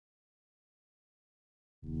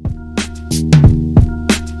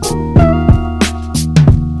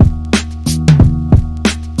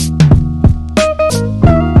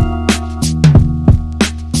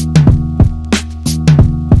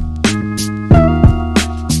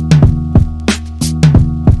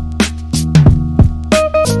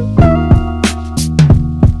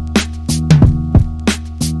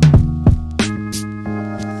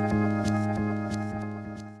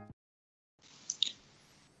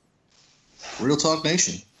Real Talk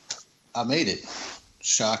Nation, I made it.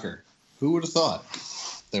 Shocker. Who would have thought?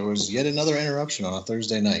 There was yet another interruption on a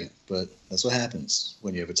Thursday night, but that's what happens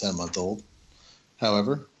when you have a 10-month-old.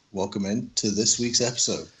 However, welcome into this week's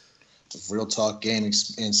episode of Real Talk Gaming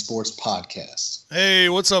and Sports Podcast. Hey,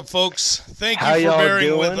 what's up, folks? Thank you for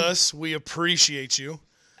bearing with us. We appreciate you.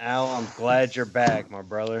 Al, I'm glad you're back, my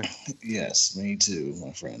brother. Yes, me too,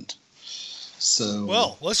 my friend. So,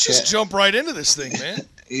 well, let's just jump right into this thing, man.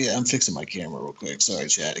 Yeah, I'm fixing my camera real quick. Sorry,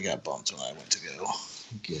 Chad. It got bumped when I went to go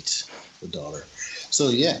get the daughter. So,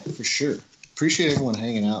 yeah, for sure. Appreciate everyone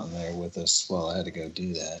hanging out in there with us while I had to go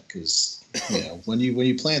do that because, you know, when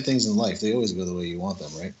you plan things in life, they always go the way you want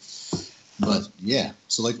them, right? But, yeah,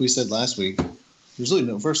 so like we said last week, there's really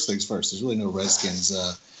no – first things first, there's really no Redskins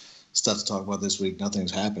stuff to talk about this week.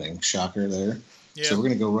 Nothing's happening. Shocker there. Yeah. So we're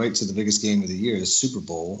going to go right to the biggest game of the year, the Super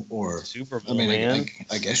Bowl. Or Super Bowl, I mean, man.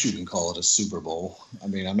 I guess you can call it a Super Bowl. I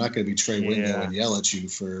mean, I'm not going to be Trey Wingo and yell at you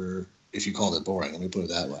for if you called it boring. Let me put it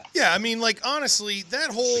that way. Yeah, I mean, like, honestly, that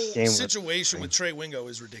whole situation with Trey Wingo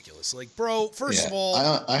is ridiculous. Like, bro, first of all,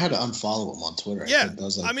 I had to unfollow him on Twitter. Yeah,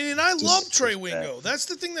 I mean, and I love Trey Wingo. That's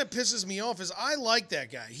the thing that pisses me off is I like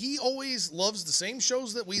that guy. He always loves the same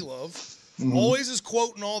shows that we love. Mm-hmm. Always is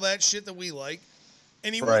quoting all that shit that we like.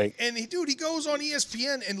 And he goes on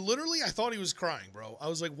ESPN and literally I thought he was crying, bro. I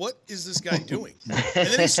was like, what is this guy doing? And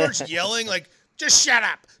then he starts yelling like, just shut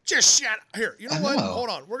up. Just shut up. Here, you know what? Hold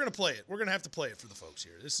on. We're going to play it. We're going to have to play it for the folks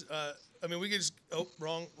here. This I mean, we could just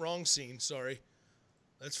wrong scene, sorry.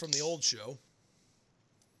 That's from the old show.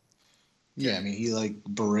 Yeah, I mean, he like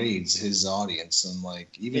berades his audience and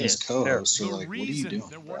like even his co-hosts are like, what are you doing?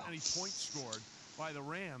 There weren't any points scored by the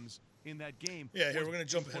Rams in that game. Yeah, here we're going to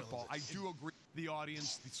jump ahead. I do agree. The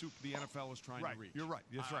audience, the NFL was trying to reach. You're right.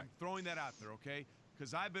 That's right. Throwing that out there, okay?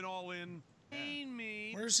 Because I've been all in.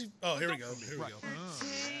 Where is he? Oh, here we go. Here we go.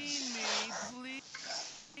 Entertain me,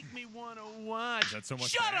 please. Make me want to watch. Is that so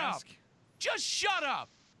much Shut to up! ask? Just shut up!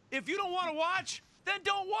 If you don't want to watch, then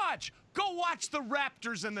don't watch. Go watch the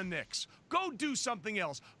Raptors and the Knicks. Go do something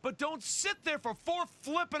else. But don't sit there for 4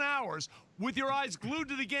 flipping hours with your eyes glued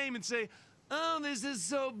to the game and say, oh, this is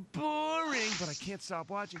so boring, but I can't stop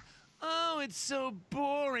watching. Oh, it's so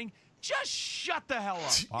boring. Just shut the hell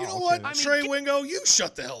up. You know what, Trey Wingo? You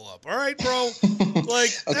shut the hell up, all right, bro? Like,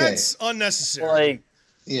 that's unnecessary.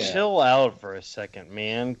 Like, chill out for a second,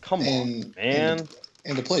 man. Come on, man.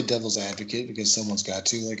 And to play devil's advocate, because someone's got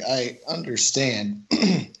to, like, I understand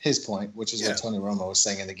his point, which is what Tony Romo was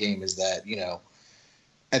saying in the game, is that, you know,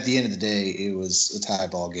 at the end of the day, it was a tie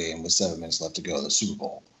ball game with 7 minutes left to go to the Super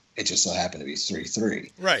Bowl. It just so happened to be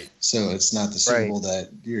 3-3. Right. So it's not the Super Bowl that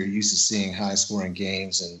you're used to seeing high-scoring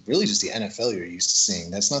games and really just the NFL you're used to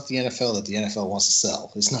seeing. That's not the NFL that the NFL wants to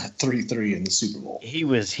sell. It's not 3-3 in the Super Bowl. He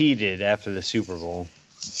was heated after the Super Bowl.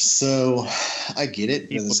 So I get it.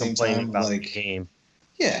 But at the same time, about like, the game.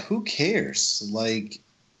 Yeah, who cares? Like,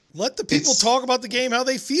 let the people talk about the game how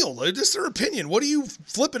they feel. It's just their opinion. What are you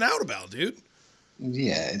flipping out about, dude?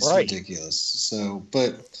 Yeah, it's ridiculous. So,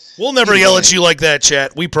 but we'll never yell at you like that,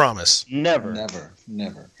 chat. We promise. Never.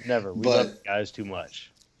 We love guys too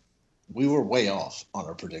much. We were way off on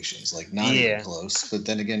our predictions, like not even close. But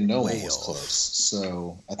then again, no one was close.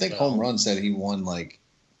 So I think Home Run said he won like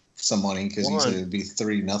some money because he said it'd be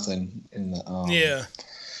 3-0 in the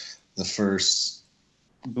the first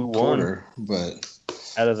quarter. But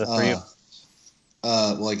out of the three,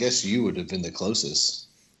 well, I guess you would have been the closest.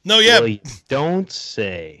 No, yeah. Well, don't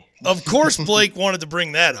say. Of course, Blake wanted to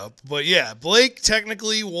bring that up. But, yeah, Blake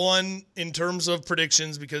technically won in terms of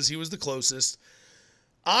predictions because he was the closest.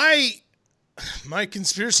 My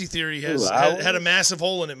conspiracy theory had a massive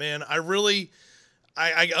hole in it, man.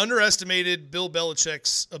 I underestimated Bill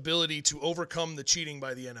Belichick's ability to overcome the cheating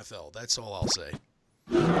by the NFL. That's all I'll say.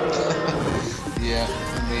 Yeah.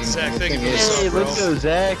 I mean, Zach, thank you. Hey, let's go,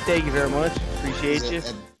 Zach. Thank you very much. Appreciate you.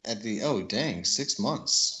 At the 6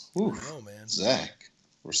 months. Whew. Oh man, Zach,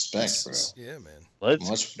 respect, bro. Yeah, man.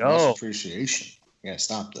 Let's go. Much appreciation. You gotta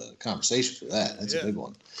stop the conversation for that. That's a big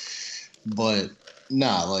one. But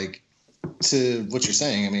like to what you're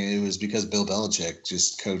saying, I mean, it was because Bill Belichick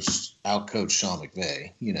just outcoached Sean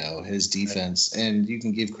McVay. You know, his defense, and you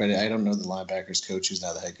can give credit. I don't know the linebackers coach who's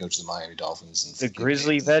now the head coach of the Miami Dolphins. And the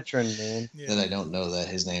Grizzly veteran, man. That I don't know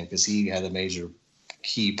his name because he had a major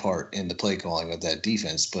key part in the play calling of that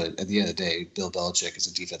defense. But at the end of the day, Bill Belichick is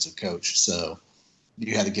a defensive coach, so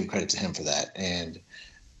you had to give credit to him for that. And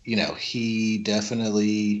you know, he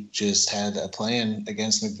definitely just had a plan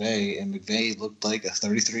against McVay, and McVay looked like a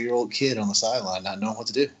 33-year-old kid on the sideline not knowing what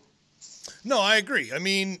to do. No, I agree. I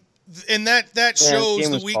mean, and that shows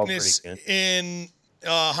the weakness in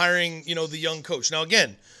hiring, the young coach. Now,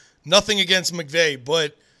 again, Nothing against McVay,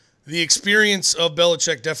 but the experience of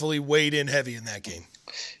Belichick definitely weighed in heavy in that game.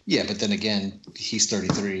 Yeah, but then again, he's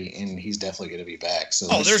 33, and he's definitely going to be back. So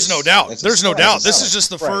there's no doubt. There's no doubt. This is just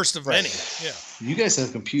the first of many. Yeah. You guys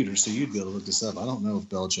have computers, so you'd be able to look this up. I don't know if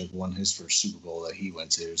Belichick won his first Super Bowl that he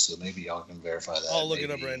went to, so maybe y'all can verify that. I'll look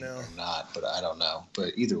it up right now. Or not, but I don't know.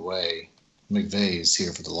 But either way, McVay is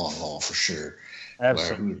here for the long haul for sure.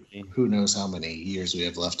 Absolutely. Who knows how many years we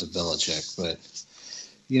have left of Belichick, but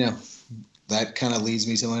that kind of leads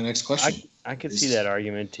me to my next question. I could see that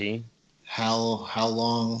argument, T. How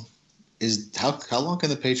long can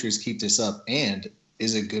the Patriots keep this up, and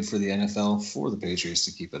is it good for the NFL for the Patriots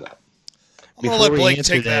to keep it up? I'm gonna let Blake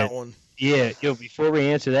take that one. Yeah, before we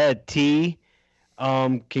answer that, T,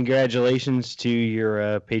 congratulations to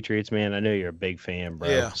your Patriots, man. I know you're a big fan, bro.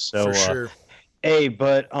 Yeah, so, for sure. Hey,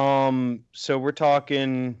 but so we're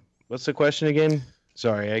talking. What's the question again?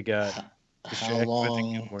 Sorry, I got distracted. I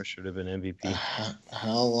think Gilmore should have been MVP.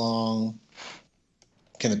 How long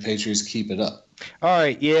can the Patriots keep it up? All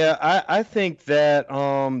right, yeah, I think that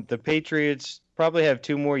the Patriots probably have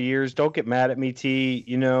 2 more years. Don't get mad at me, T.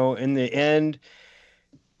 In the end,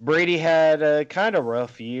 Brady had a kind of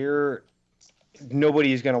rough year.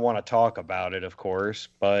 Nobody's going to want to talk about it, of course,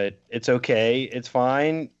 but it's okay. It's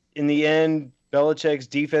fine. In the end, Belichick's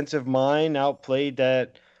defensive mind outplayed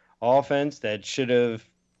that offense that should have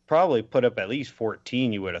probably put up at least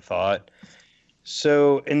 14, you would have thought.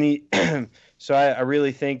 So I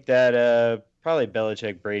really think that probably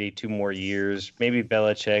Belichick, Brady 2 more years, maybe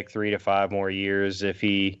Belichick 3 to 5 more years if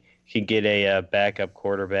he can get a backup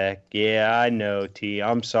quarterback. Yeah, I know, T.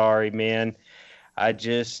 I'm sorry, man.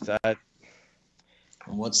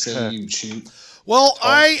 What say you, Cheat? Well,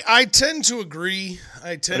 I tend to agree.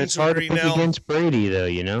 But it's hard to pick against Brady,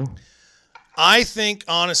 though, I think,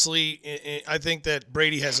 honestly, I think that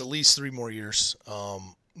Brady has at least 3 more years.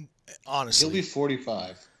 Honestly. He'll be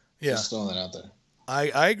 45. Yeah. Just throwing that out there.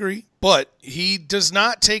 I agree. But he does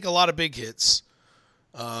not take a lot of big hits.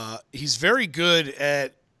 He's very good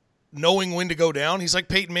at knowing when to go down. He's like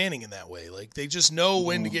Peyton Manning in that way. Like, they just know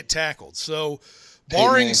when to get tackled. So,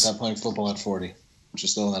 Peyton Manning stopped playing football at 40.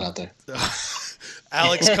 Just throwing that out there.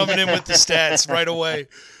 Alex coming in with the stats right away.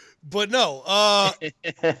 But no,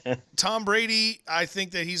 Tom Brady, I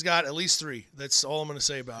think that he's got at least 3. That's all I'm going to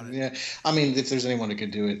say about it. Yeah. I mean, if there's anyone that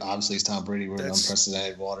could do it, obviously it's Tom Brady. We're in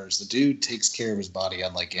unprecedented waters. The dude takes care of his body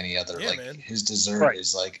unlike any other. Yeah, like, man. his dessert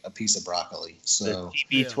is like a piece of broccoli. So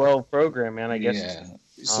the TB12 program, man, I guess. Yeah.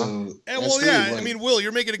 So, I mean, Will,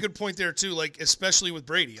 you're making a good point there too. Like, especially with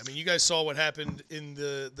Brady. I mean, you guys saw what happened in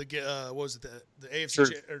the what was it, the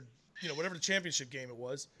AFC or whatever the championship game it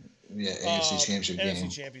was. Yeah, AFC championship game. NFC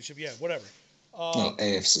championship, yeah, whatever. No,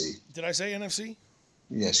 AFC. Did I say NFC?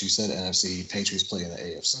 Yes, you said NFC. Patriots play in the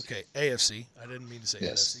AFC. Okay, AFC. I didn't mean to say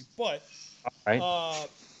NFC, but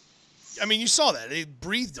I mean, you saw that. They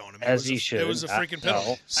breathed on him. As he should. It was a freaking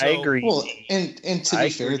penalty. I agree. Well, and to be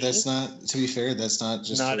fair, that's not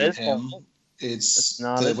just not for his him. fault. It's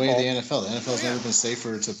not the his way fault. the NFL. The NFL's never been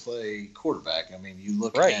safer to play quarterback. I mean, you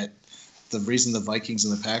look at the reason the Vikings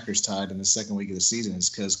and the Packers tied in the second week of the season is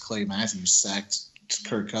because Clay Matthews sacked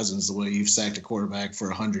Kirk Cousins the way you've sacked a quarterback for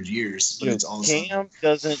 100 years. But it's all Cam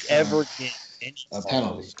doesn't ever get a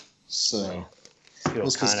penalty. So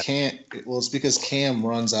it's because Cam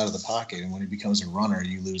runs out of the pocket, and when he becomes a runner,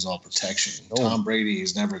 you lose all protection. Tom Brady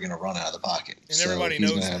is never going to run out of the pocket, and everybody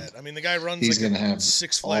knows that. I mean, the guy runs like a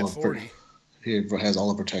 6 flat 40. He has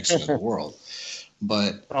all the protection in the world,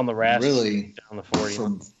 but on the really down the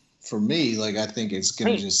 40. For me, like, I think it's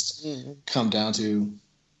going to just come down to,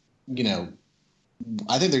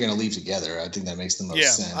 I think they're going to leave together. I think that makes the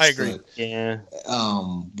most sense. I agree. But,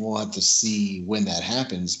 we'll have to see when that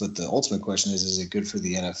happens. But the ultimate question is it good for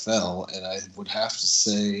the NFL? And I would have to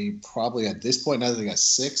say probably at this point, now that they got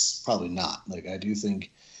 6, probably not. Like, I do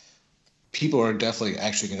think people are definitely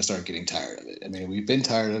actually going to start getting tired of it. I mean, we've been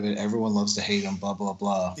tired of it. Everyone loves to hate them, blah, blah,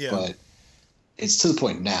 blah. Yeah. But it's to the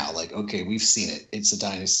point now, like, okay, we've seen it. It's a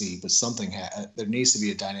dynasty, but there needs to be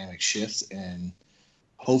a dynamic shift. And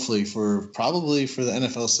hopefully probably for the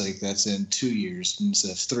NFL's sake, that's in 2 years instead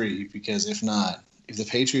of 3, because if not, if the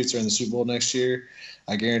Patriots are in the Super Bowl next year,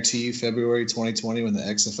 I guarantee you February 2020, when the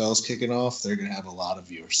XFL is kicking off, they're going to have a lot of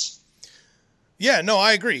viewers. Yeah, no,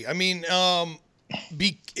 I agree. I mean, and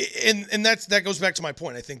that goes back to my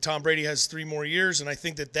point. I think Tom Brady has 3 more years, and I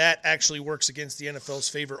think that actually works against the NFL's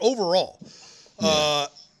favor overall. Yeah.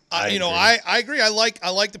 I agree. I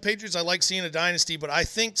like the Patriots. I like seeing a dynasty, but I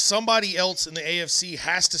think somebody else in the AFC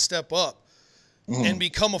has to step up and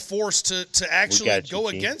become a force to actually go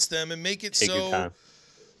against them and make it so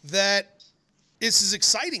that this is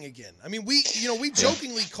exciting again. I mean, we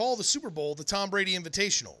jokingly call the Super Bowl the Tom Brady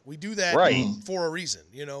Invitational. We do that for a reason.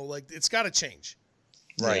 Like it's got to change.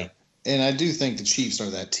 Right. Yeah. And I do think the Chiefs are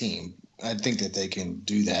that team. I think that they can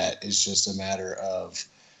do that. It's just a matter of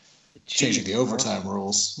changing the overtime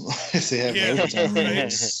rules. If they have overtime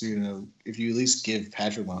rules, if you at least give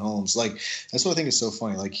Patrick Mahomes, that's what I think is so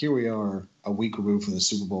funny. Like, here we are a week removed from the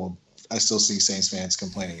Super Bowl. I still see Saints fans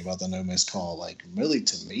complaining about the no miss call. Like, really,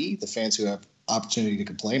 to me, the fans who have opportunity to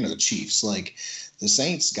complain are the Chiefs. Like, the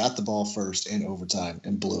Saints got the ball first in overtime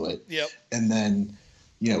and blew it. Yep. And then,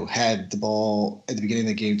 had the ball at the beginning of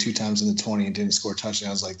the game 2 times in the 20 and didn't score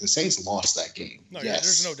touchdowns. Like, the Saints lost that game. No, yes.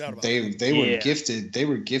 There's no doubt about that. They were gifted. They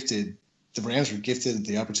were gifted. The Rams were gifted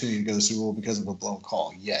the opportunity to go to the Super Bowl because of a blown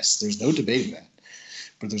call. Yes, there's no debating that.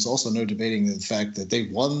 But there's also no debating the fact that they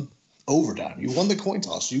won overtime. You won the coin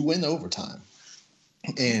toss. You win overtime.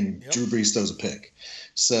 And Drew Brees throws a pick.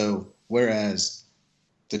 So, whereas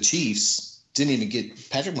the Chiefs didn't even get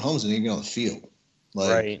 – Patrick Mahomes didn't even get on the field.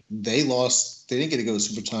 They lost – they didn't get to go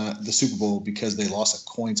to the Super Bowl because they lost a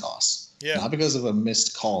coin toss. Yeah. Not because of a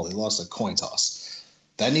missed call. They lost a coin toss.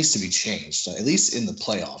 That needs to be changed, at least in the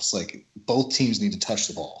playoffs. Like, both teams need to touch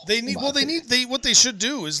the ball. What they should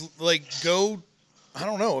do is go. I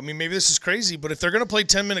don't know. I mean, maybe this is crazy, but if they're going to play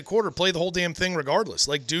 10-minute quarter, play the whole damn thing regardless.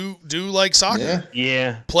 Like, do like soccer.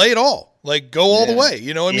 Yeah. Play it all. Like, go all the way.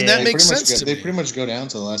 That makes sense to me. They pretty much go down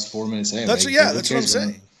to the last 4 minutes anyway. That's what I'm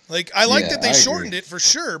saying. Like, I like that they shortened it for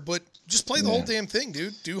sure, but just play the whole damn thing,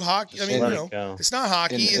 dude. Do hockey. I mean, it's not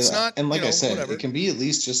hockey. It's not. And like I said, whatever. It can be at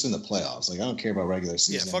least just in the playoffs. Like, I don't care about regular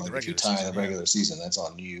season. Yeah, fuck the regular season. If you tie the regular season, that's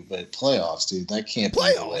on you. But playoffs, dude, that can't be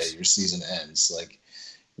the way your season ends. Like,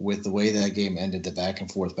 with the way that game ended, the back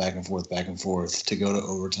and forth, to go to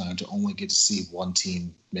overtime, to only get to see one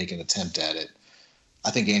team make an attempt at it.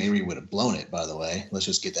 I think Andy Reid would have blown it, by the way. Let's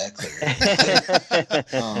just get that clear.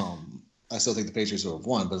 I still think the Patriots would have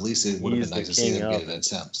won, but at least it would have been nice to see them get an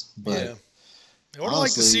attempt. But I would have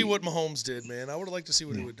liked to see what Mahomes did, man. I would have liked to see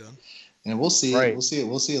what he would have done. And we'll see. Right. We'll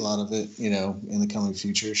see a lot of it, in the coming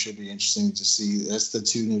future. Should be interesting to see. That's the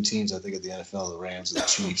 2 new teams, I think, at the NFL, the Rams and the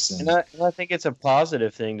Chiefs. And I think it's a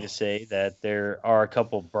positive thing to say that there are a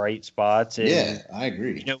couple bright spots. And, I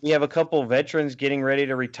agree. We have a couple veterans getting ready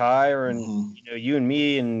to retire, and you and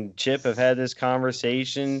me and Chip have had this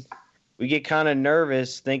conversation. We get kind of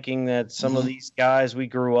nervous thinking that some of these guys we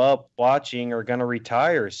grew up watching are going to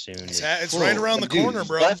retire soon. It's right around the corner,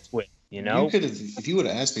 bro. You could have, if you would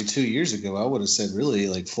have asked me 2 years ago, I would have said, really,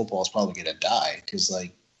 like, football's probably going to die because,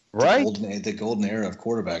 like, the golden era of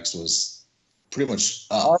quarterbacks was pretty much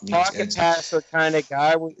up. Our pocket passer kind of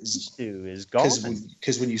guy we used to is gone.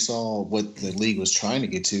 Because when you saw what the league was trying to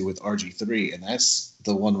get to with RG3, and that's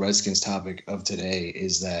the one Redskins topic of today,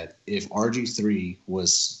 is that if RG3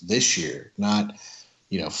 was this year, not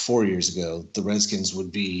 4 years ago, the Redskins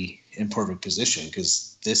would be in perfect position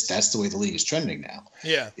because that's the way the league is trending now.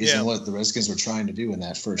 Isn't what the Redskins were trying to do in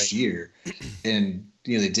that first year. And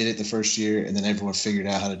they did it the first year, and then everyone figured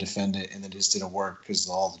out how to defend it, and it just didn't work because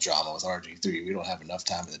of all the drama with RG3. We don't have enough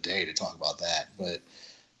time in the day to talk about that. But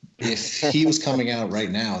if he was coming out right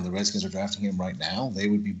now and the Redskins are drafting him right now, they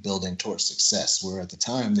would be building towards success, where at the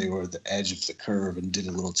time they were at the edge of the curve and did it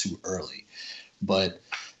a little too early. But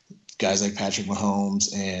guys like Patrick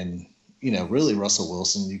Mahomes and, really Russell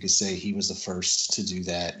Wilson, you could say he was the first to do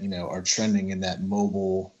that, are trending in that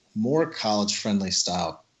mobile, more college-friendly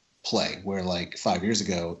style play, where, like, 5 years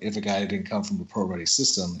ago, if a guy didn't come from a pro-ready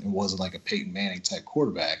system and wasn't like a Peyton Manning-type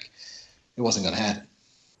quarterback, it wasn't going to happen.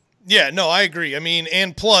 Yeah, no, I agree. I mean,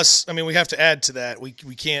 and plus, we have to add to that. We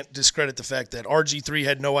can't discredit the fact that RG3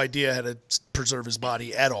 had no idea how to preserve his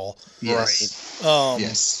body at all. Yes.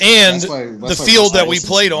 Yes. And the field that we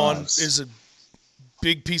played on is a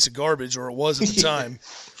big piece of garbage, or it was at the time.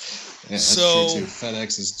 Yeah, that's true too.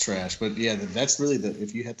 FedEx is trash, but that's really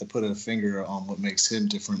if you had to put a finger on what makes him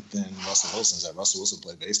different than Russell Wilson, is that Russell Wilson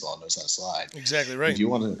played baseball and knows how to slide. Exactly right. If you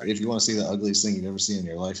want to see the ugliest thing you've ever seen in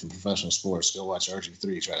your life in professional sports, go watch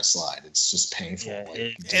RG3 try to slide. It's just painful. Yeah,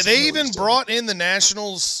 and they even brought in the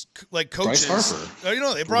Nationals coaches. Bryce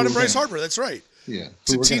Harper. They brought in Bryce Harper. That's right. Yeah.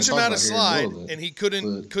 To teach him how to slide, and he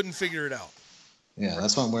couldn't figure it out. Yeah,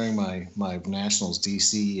 that's why I'm wearing my Nationals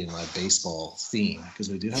DC and my baseball theme, because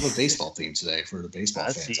we do have a baseball theme today for the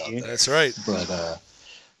baseball fans out there. That's right. But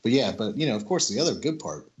of course, the other good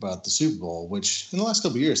part about the Super Bowl, which in the last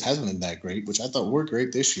couple of years hasn't been that great, which I thought were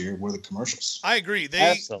great this year, were the commercials. I agree.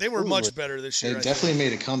 They were much better this year. They definitely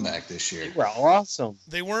made a comeback this year. They were awesome.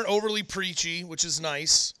 They weren't overly preachy, which is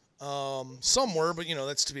nice. Some were, but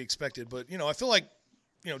that's to be expected. But I feel like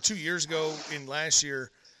 2 years ago in last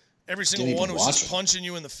year, Every single one was just punching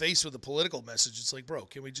you in the face with a political message. It's like, bro,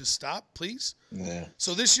 can we just stop, please? Yeah.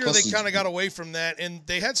 So this year they kind of got away from that, and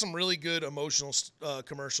they had some really good emotional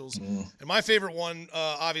commercials. And my favorite one,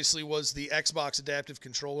 obviously, was the Xbox adaptive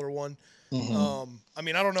controller one. I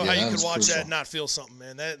mean, I don't know how you could watch that and not feel something,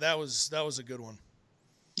 man. That was a good one.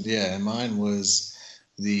 Yeah, and mine was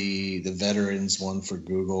the veterans one for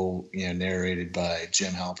Google, narrated by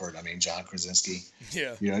Jim Halpert. I mean, John Krasinski.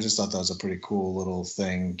 Yeah. I just thought that was a pretty cool little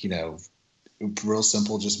thing, real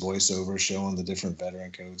simple, just voiceover showing the different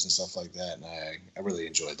veteran codes and stuff like that. And I really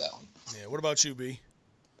enjoyed that one. Yeah. What about you, B?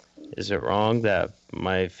 Is it wrong that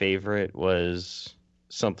my favorite was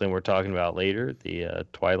something we're talking about later, the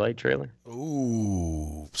Twilight trailer?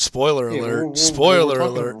 Ooh, spoiler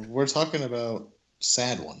alert. We're talking about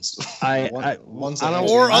sad ones. Ones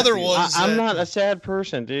other ones. I'm not a sad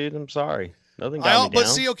person, dude. I'm sorry. Nothing got me down. But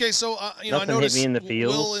see, okay, so I noticed hit me in the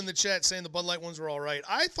feels. Will in the chat saying the Bud Light ones were all right.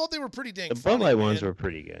 I thought they were pretty dang funny. The Bud Light ones were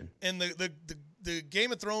pretty good. And the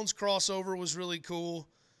Game of Thrones crossover was really cool.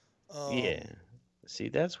 Yeah. See,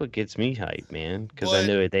 that's what gets me hyped, man, because I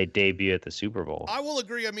knew they debut at the Super Bowl. I will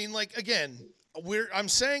agree. I mean, like, again, I'm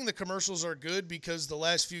saying the commercials are good because the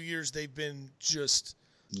last few years they've been just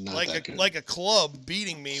like a club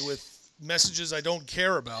beating me with messages I don't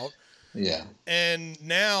care about. Yeah. And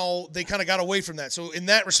now they kind of got away from that. So in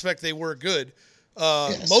that respect, they were good.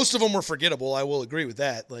 Most of them were forgettable. I will agree with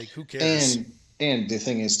that. Like, who cares? And the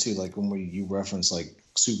thing is too, like when you reference like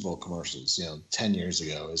Super Bowl commercials, 10 years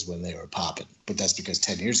ago is when they were popping. But that's because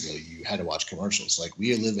 10 years ago you had to watch commercials. Like,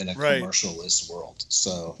 we live in a commercial-less world.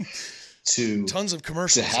 So tons of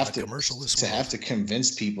commercials. To have to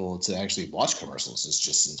convince people to actually watch commercials is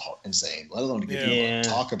just insane. Let alone to get people to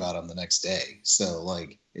talk about them the next day. So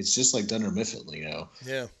like, it's just like Dunder Mifflin,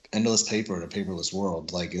 Yeah. Endless paper in a paperless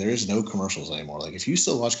world. Like, there is no commercials anymore. Like, if you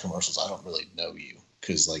still watch commercials, I don't really know you.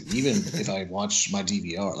 Because, like, even if I watch my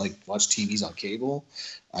DVR, like, watch TVs on cable,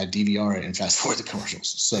 I DVR it and fast forward the commercials.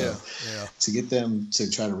 So to get them to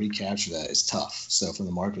try to recapture that is tough. So from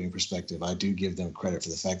the marketing perspective, I do give them credit for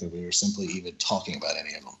the fact that we were simply even talking about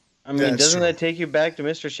any of them. I mean, doesn't that take you back to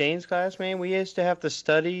Mr. Shane's class, man? We used to have to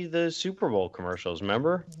study the Super Bowl commercials,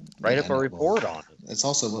 remember? Write up a report on it. It's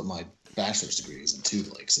also what my bachelor's degree is in too,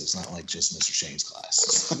 Blake, so it's not like just Mr. Shane's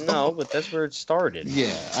class. No, but that's where it started.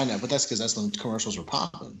 Yeah, I know, but that's because that's when commercials were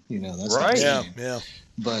popping. That's right. Yeah.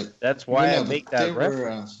 But that's why I make that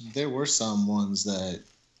reference. There were some ones that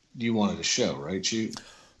you wanted to show, right, Shoot?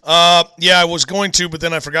 Yeah, I was going to, but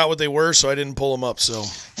then I forgot what they were, so I didn't pull them up. So,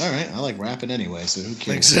 all right, I like rapping anyway, so who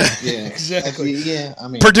cares? Exactly. Yeah, exactly. I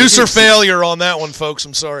mean, producer failure on that one, folks.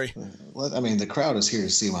 I'm sorry. I mean, the crowd is here to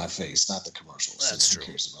see my face, not the commercials. That's so true.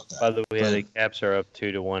 Who cares about that? By the way, the Caps are up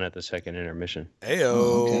 2-1 at the second intermission. Heyo.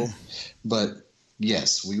 Okay. But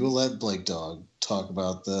yes, we will let Blake Dog talk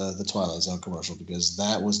about the Twilight Zone commercial because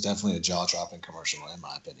that was definitely a jaw-dropping commercial, in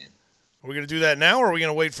my opinion. Are we going to do that now, or are we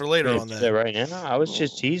going to wait for later on that? Right now? I was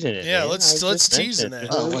just teasing it. Yeah, man. let's tease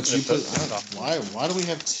that. Why do we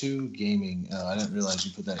have two gaming? I didn't realize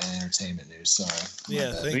you put that in entertainment news. Sorry.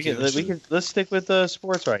 Yeah, let's stick with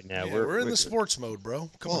sports right now. Yeah, we're in the sports mode, bro.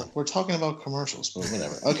 Come on. We're talking about commercials, but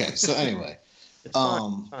whatever. Okay, so anyway, it's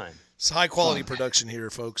fine. It's high quality production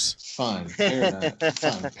here, folks. Fine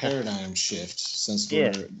paradigm shift. Since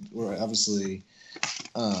we're obviously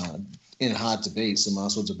in hot debate, so might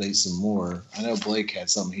as well debate some more. I know Blake had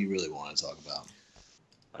something he really wanted to talk about.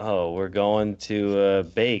 Oh, we're going to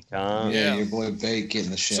Bake, huh? Yeah, your boy Bake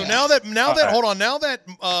getting the shot. So now that hold on, now that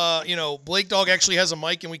Blake Dog actually has a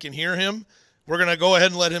mic and we can hear him, we're gonna go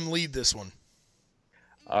ahead and let him lead this one.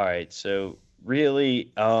 All right. So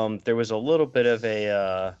really, there was a little bit of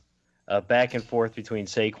a back and forth between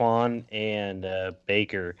Saquon and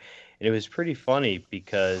Baker. And it was pretty funny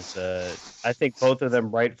because I think both of them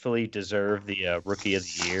rightfully deserve the Rookie of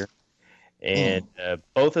the Year. And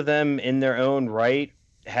both of them in their own right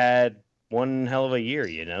had one hell of a year,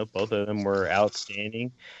 Both of them were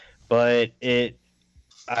outstanding. But I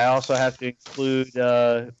also have to include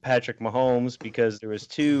Patrick Mahomes because there was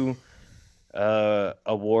two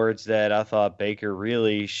awards that I thought Baker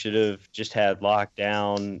really should have just had locked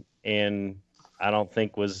down, and I don't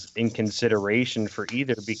think was in consideration for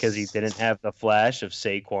either because he didn't have the flash of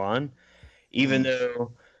Saquon, even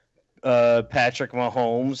though Patrick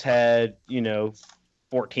Mahomes had,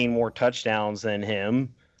 14 more touchdowns than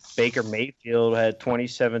him. Baker Mayfield had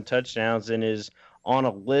 27 touchdowns and is on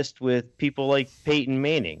a list with people like Peyton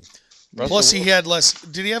Manning. Plus, he had less.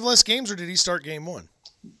 Did he have less games, or did he start game one?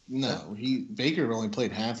 No, Baker only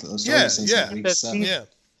played half of those. Week 7.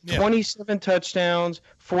 Yeah. 27 touchdowns,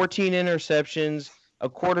 14 interceptions, a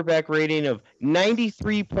quarterback rating of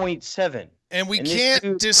 93.7. And we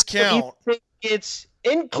can't discount. It's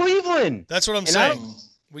in Cleveland. That's what I'm saying.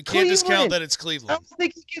 We can't discount that it's Cleveland. I don't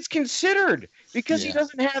think he gets considered because he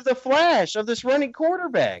doesn't have the flash of this running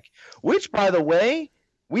quarterback, which, by the way,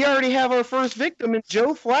 we already have our first victim in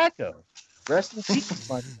Joe Flacco. Rest in peace,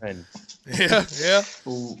 my friend. Yeah.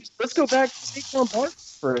 Let's go back to Saquon Barkley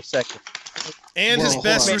for a second. And his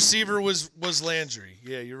best receiver was Landry.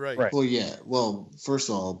 Yeah, you're right. Well, yeah. Well, first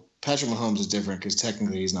of all, Patrick Mahomes is different because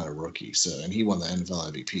technically he's not a rookie, and he won the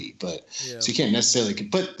NFL MVP. But so you can't necessarily.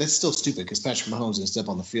 But that's still stupid because Patrick Mahomes didn't step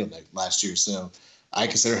on the field last year, so I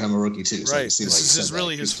consider him a rookie too. So right. This is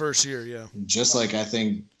really his first year. Yeah. Just like I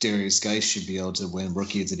think Darius Geis should be able to win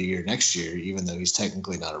Rookie of the Year next year, even though he's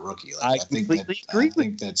technically not a rookie. I think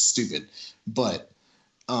that's stupid. But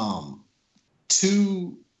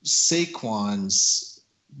to Saquon's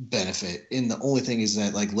benefit, and the only thing is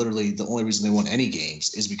that literally the only reason they won any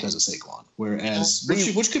games is because of Saquon. Whereas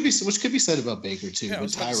which could be said about Baker too. Yeah, but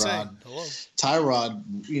Tyrod,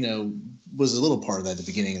 was a little part of that at the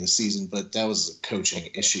beginning of the season, but that was a coaching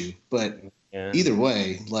issue. But either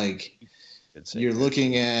way, you're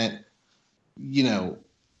looking at,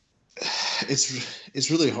 it's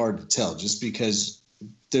really hard to tell just because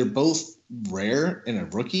they're both rare in a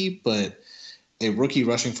rookie, but a rookie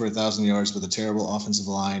rushing for 1,000 yards with a terrible offensive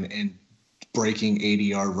line and breaking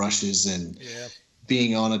 80-yard rushes and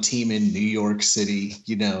being on a team in New York City,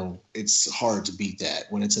 it's hard to beat that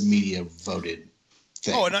when it's a media voted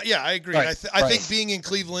thing. Oh, and I agree. Right. I think being in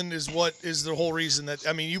Cleveland is what is the whole reason that,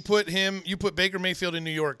 you put Baker Mayfield in New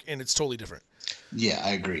York and it's totally different. Yeah,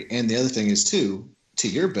 I agree. And the other thing is too, to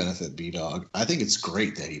your benefit, B-Dog, I think it's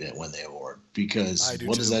great that he didn't win the award because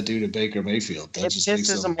what does that do to Baker Mayfield? That just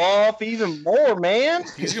pisses him off even more, man.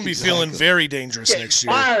 He's going to be feeling very dangerous next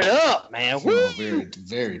year. Fired up, man. Very,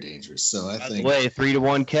 very dangerous. So I think. By the way,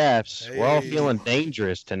 3-1 Caps. Hey. We're all feeling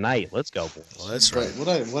dangerous tonight. Let's go, boys. Well, that's right.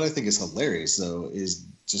 But what I think is hilarious though is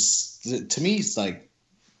just to me, it's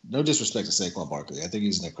no disrespect to Saquon Barkley. I think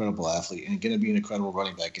he's an incredible athlete and going to be an incredible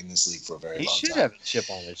running back in this league for a very long time. He should have a chip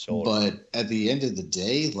on his shoulder. But at the end of the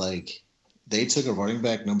day, they took a running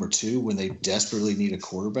back number 2 when they desperately need a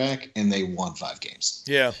quarterback, and they won 5 games.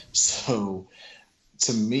 Yeah. So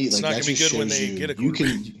to me, it's not going to be good when they get a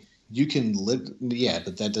quarterback. You can live,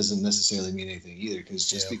 but that doesn't necessarily mean anything either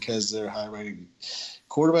because because they're high-rated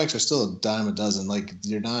quarterbacks are still a dime a dozen.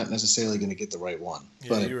 You're not necessarily going to get the right one. Yeah,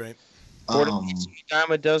 but you're right. Quarterbacks a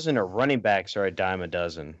dime a dozen, or running backs are a dime a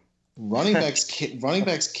dozen. Running backs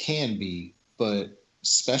can be, but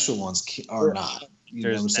special ones are not. You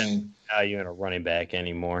know what I'm saying? Value in a running back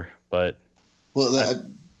anymore, but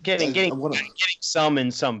getting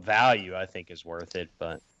some value, I think, is worth it.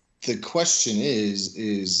 But the question is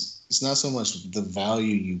it's not so much the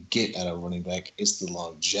value you get out of a running back; it's the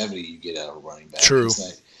longevity you get out of a running back. True.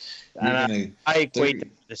 I equate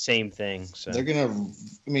the same thing. So they're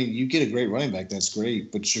you get a great running back, that's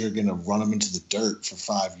great, but you're gonna run him into the dirt for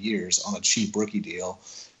 5 years on a cheap rookie deal,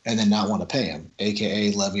 and then not want to pay him,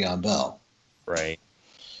 aka Le'Veon Bell. Right.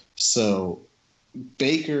 So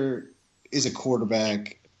Baker is a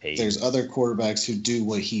quarterback. There's other quarterbacks who do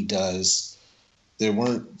what he does. There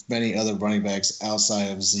weren't many other running backs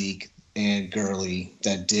outside of Zeke and Gurley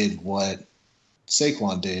that did what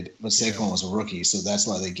Saquon did, but Saquon was a rookie, so that's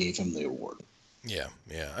why they gave him the award. Yeah.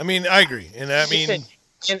 I agree. And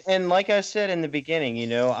and like I said in the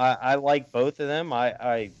beginning, I like both of them.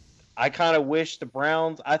 I kind of wish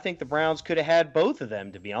I think the Browns could have had both of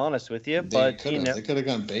them, to be honest with you. They could have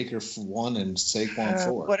gone Baker for 1 and Saquon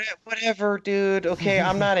 4. Whatever, dude. Okay,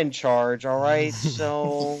 I'm not in charge, all right?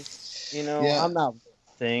 So, I'm not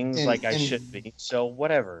things I should be. So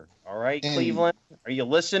whatever, all right, Cleveland? Are you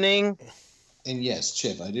listening? And yes,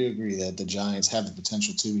 Chip, I do agree that the Giants have the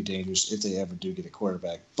potential to be dangerous if they ever do get a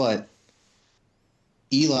quarterback. But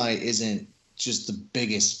Eli isn't just the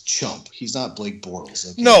biggest chump. He's not Blake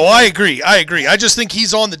Bortles. Okay? No, I agree. I just think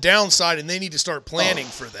he's on the downside, and they need to start planning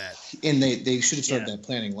for that. And they should have started that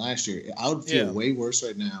planning last year. I would feel way worse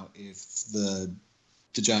right now if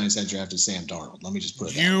the Giants had drafted Sam Darnold. Let me just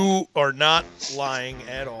put it that way. You are not lying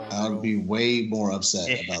at all. I would be way more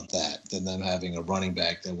upset about that than them having a running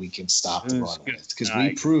back that we can stop the run with. Because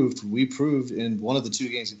we proved in one of the 2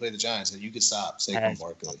 games we played the Giants that you could stop Saquon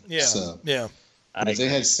Barkley. Yeah. But if they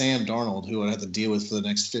had Sam Darnold, who I'd have to deal with for the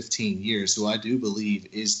next 15 years, who I do believe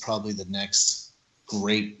is probably the next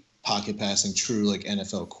great pocket passing true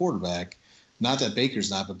NFL quarterback. Not that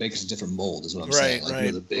Baker's not, but Baker's a different mold, is what I'm saying.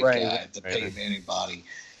 With a big guy, the Peyton Manning body.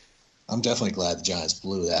 I'm definitely glad the Giants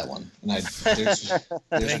blew that one. And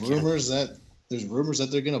there's rumors that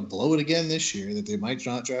they're going to blow it again this year. That they might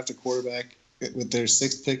not draft a quarterback with their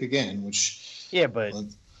 6th pick again. Which but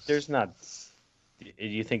there's not Do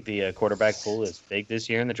you think the quarterback pool is big this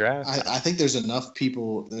year in the draft? I think there's enough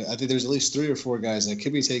people. I think there's at least 3 or 4 guys that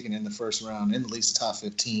could be taken in the first round, in at least the top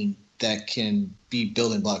 15, that can be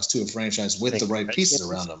building blocks to a franchise with the right pieces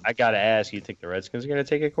around them. I got to ask, you think the Redskins are going to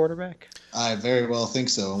take a quarterback? I very well think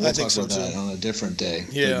so, and we'll talk about that on a different day.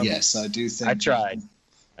 Yeah. But yes, I do think. I tried.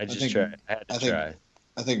 I tried. I had to try.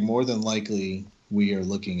 I think more than likely we are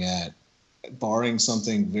looking at, barring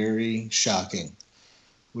something very shocking,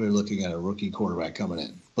 we're looking at a rookie quarterback coming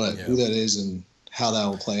in. But who that is and how that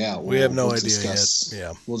will play out, we have no idea discuss, yet.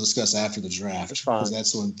 Yeah, we'll discuss after the draft, because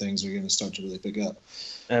that's when things are going to start to really pick up.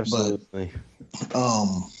 Absolutely. But,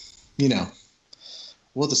 we'll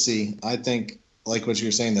have to see. I think, like what you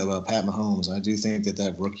were saying though about Pat Mahomes, I do think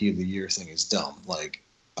that rookie of the year thing is dumb. Like,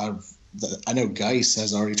 I know Geis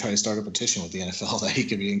has already tried to start a petition with the NFL that he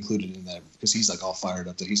could be included in that, because he's like all fired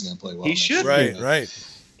up that he's going to play well. He should be.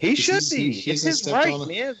 He should be. It's his right,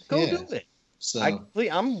 man. Go do it. So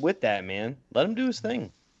I'm with that, man. Let him do his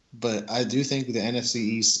thing. But I do think the NFC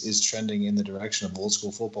East is trending in the direction of old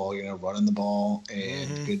school football, running the ball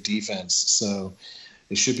and good defense. So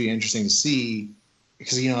it should be interesting to see,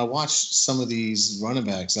 because, I watched some of these running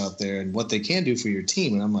backs out there and what they can do for your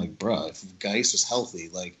team. And I'm like, bro, if Geis was healthy,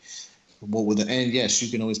 like, what would and yes,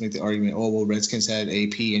 you can always make the argument, Redskins had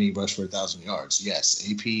AP and he rushed for 1,000 yards. Yes,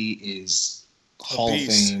 AP is Hall of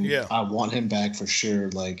Fame. Yeah. I want him back for sure.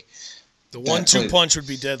 Like, the 1-2 punch would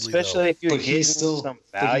be deadly, especially if you're getting some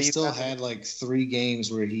value. He still had like 3 games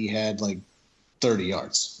where he had like 30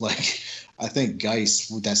 yards. Like, I think Geis,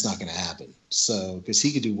 that's not going to happen. So, because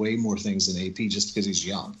he could do way more things than AP just because he's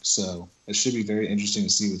young. So it should be very interesting to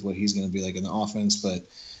see with what he's going to be like in the offense. But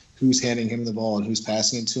who's handing him the ball and who's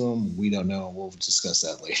passing it to him, we don't know. We'll discuss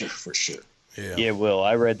that later for sure. Yeah, Will.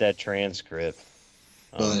 I read that transcript.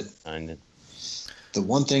 But the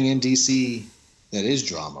one thing in DC that is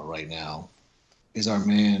drama right now is our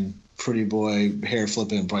man, pretty boy, hair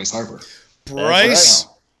flipping Bryce Harper. Bryce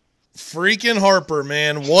freaking Harper,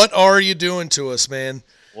 man. What are you doing to us, man?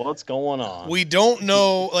 What's going on? We don't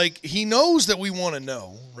know. Like, he knows that we want to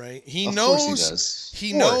know, right? He knows. Course he does.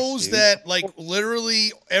 He knows that, like,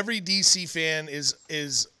 literally every DC fan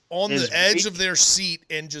is on the edge of their seat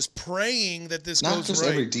and just praying that this goes right. Not just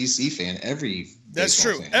every DC fan, every That's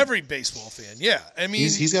true. Fan. Every baseball fan, yeah. I mean,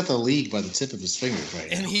 he's got the league by the tip of his fingers right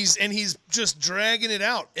now, and he's just dragging it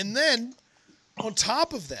out. And then on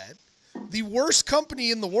top of that, the worst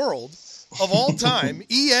company in the world of all time,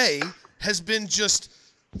 EA, has been just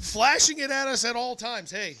flashing it at us at all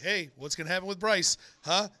times. Hey, what's gonna happen with Bryce?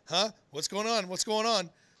 Huh? What's going on?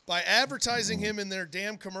 By advertising him in their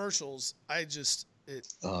damn commercials,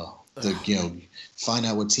 find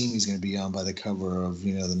out what team he's going to be on by the cover of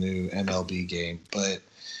the new MLB game. But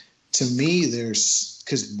to me,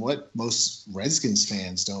 because what most Redskins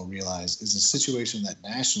fans don't realize is the situation that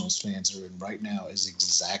Nationals fans are in right now is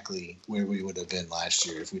exactly where we would have been last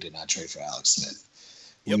year if we did not trade for Alex Smith.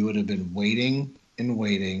 Yep. We would have been waiting and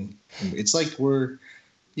waiting. It's like we're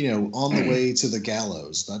on the way to the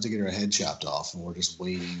gallows, about to get our head chopped off, and we're just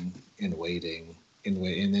waiting and waiting. And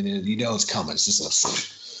then it's coming. It's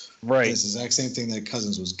just right. It's the exact same thing that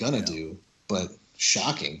Cousins was gonna do, but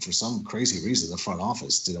shocking for some crazy reason, the front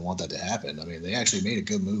office didn't want that to happen. I mean, they actually made a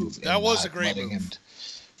good move. That was a great move.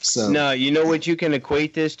 No, you know what you can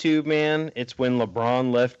equate this to, man? It's when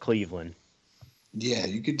LeBron left Cleveland. Yeah,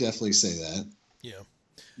 you could definitely say that. Yeah.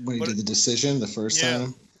 When he did the decision the first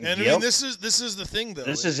time. And I mean, this is the thing though.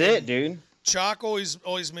 This is it, dude. Chalk always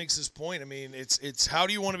makes this point. I mean, it's how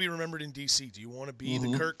do you want to be remembered in DC? Do you want to be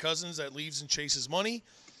the Kirk Cousins that leaves and chases money?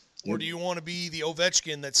 Or do you want to be the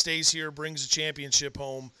Ovechkin that stays here, brings a championship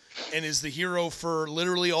home, and is the hero for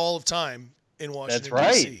literally all of time in Washington,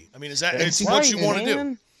 D.C.? I mean, it's what you want to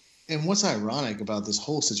do. And what's ironic about this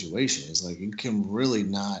whole situation is, like, you can really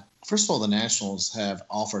not – first of all, the Nationals have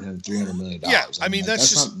offered him $300 million. Yeah, I mean, that's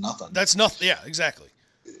just – not nothing. That's nothing. Yeah, exactly.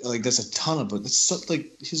 Like, that's a ton of – but that's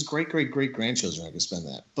like his great-great-great-grandchildren are going to spend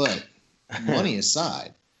that. But money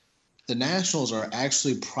aside, the Nationals are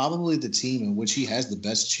actually probably the team in which he has the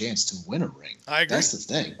best chance to win a ring. I agree. That's the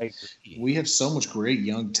thing. We have so much great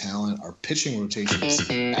young talent. Our pitching rotation is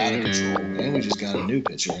out of control. And we just got a new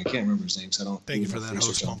pitcher. I can't remember his name because I don't Thank you for that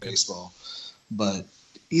host on baseball. But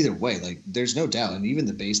either way, like, there's no doubt, and even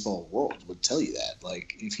the baseball world would tell you that.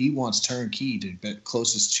 Like, if he wants turnkey to bet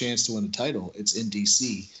closest chance to win a title, it's in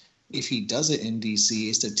D.C. If he does it in D.C.,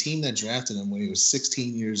 it's the team that drafted him when he was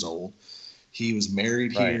 16 years old. He was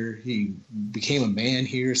married here. He became a man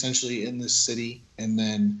here, essentially, in this city. And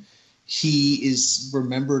then he is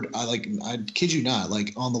remembered, I kid you not,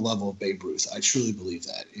 like, on the level of Babe Ruth. I truly believe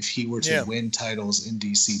that. If he were to win titles in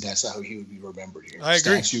D.C., that's how he would be remembered here. I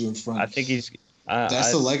agree. Statue in front. I think he's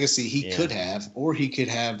That's the legacy he could have, or he could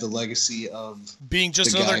have the legacy of being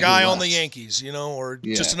just another guy on the Yankees, or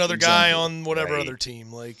just another guy on whatever other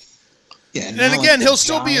team. Like, and then again, he'll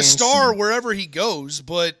still be a star wherever he goes,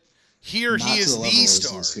 but here he is the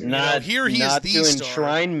star. Here he is the star.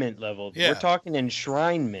 Enshrinement level. Yeah. We're talking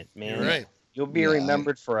enshrinement, man. You're right. You'll be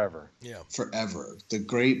remembered forever. Yeah. Forever. The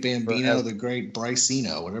great Bambino, the great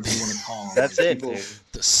Brycino, whatever you want to call him. That's it, dude.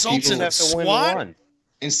 The Sultan of SWAT.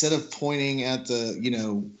 Instead of pointing at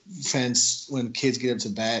the, fence when kids get up to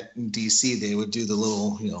bat in DC, they would do the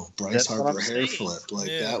little, Bryce Harper hair flip.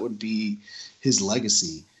 That would be his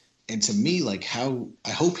legacy. And to me,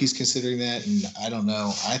 I hope he's considering that. And I don't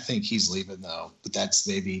know. I think he's leaving, though. But that's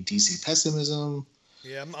maybe DC pessimism.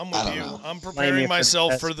 Yeah, I'm with you. I'm preparing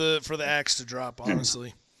myself for the axe to drop,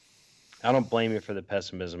 honestly. I don't blame you for the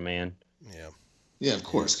pessimism, man. Yeah. Yeah, of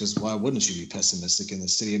course, because why wouldn't you be pessimistic in the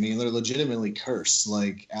city? I mean, they're legitimately cursed.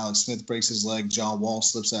 Like, Alex Smith breaks his leg, John Wall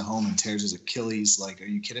slips at home and tears his Achilles. Like, are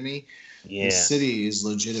you kidding me? Yeah. The city is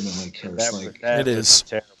legitimately cursed. It is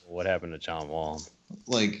terrible what happened to John Wall.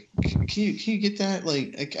 Like, can you get that?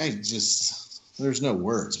 Like, I just, there's no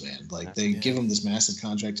words, man. Like, they give him this massive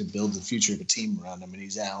contract to build the future of a team around him, and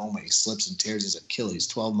he's at home and he slips and tears his Achilles,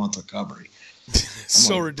 12-month recovery.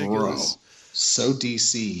 So ridiculous. Bro, so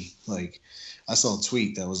DC. Like, I saw a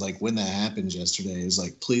tweet that was like, when that happened yesterday, is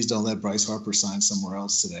like, please don't let Bryce Harper sign somewhere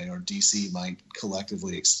else today, or DC might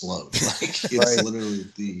collectively explode. Like, it's literally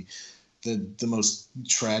the most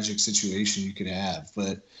tragic situation you could have.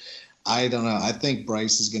 But I don't know. I think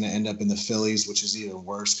Bryce is going to end up in the Phillies, which is even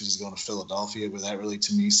worse because he's going to Philadelphia, where that really,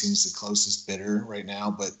 to me, seems the closest bidder right now.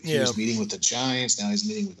 But he was meeting with the Giants. Now he's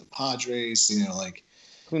meeting with the Padres.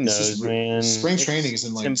 Who knows, man? Spring training is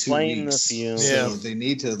in 2 weeks. So they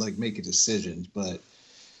need to make a decision. But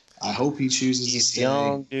I hope he chooses to stay. He's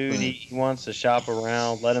young, dude. He wants to shop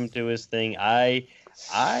around. Let him do his thing. I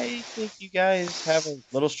think you guys have a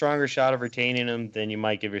little stronger shot of retaining him than you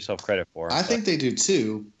might give yourself credit for. I think they do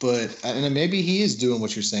too, and maybe he is doing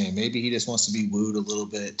what you're saying. Maybe he just wants to be wooed a little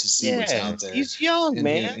bit to see what's out there. He's young,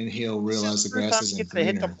 man. And he'll realize the grass isn't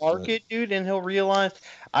greener. Hit the market, dude, and he'll realize.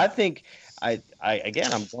 I think I'm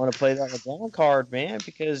going to play that LeBron card, man,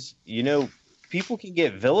 because people can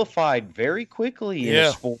get vilified very quickly in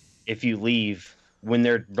a sport if you leave when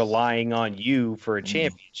they're relying on you for a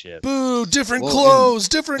championship. Boo! Different clothes.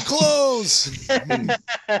 And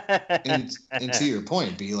to your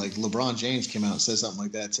point, LeBron James came out and said something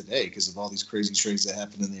like that today because of all these crazy trades that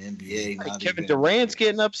happened in the NBA. Kevin Durant's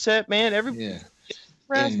getting upset, man.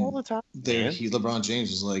 All the time. LeBron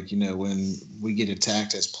James is like, when we get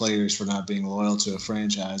attacked as players for not being loyal to a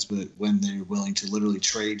franchise, but when they're willing to literally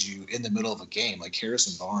trade you in the middle of a game, like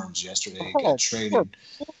Harrison Barnes yesterday got traded.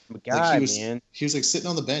 He was like sitting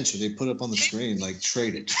on the bench and they put up on the screen like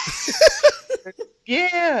traded.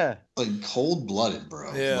 Yeah. Like cold-blooded,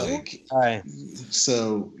 bro. Yeah.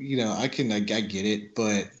 So, I get it,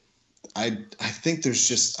 but I think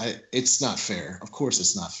there's it's not fair. Of course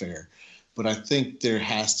it's not fair. But I think there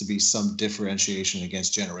has to be some differentiation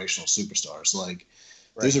against generational superstars.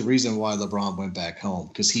 There's a reason why LeBron went back home,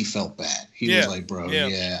 because he felt bad. He was like, bro,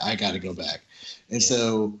 I got to go back. And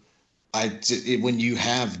so when you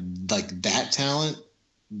have that talent,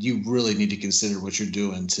 you really need to consider what you're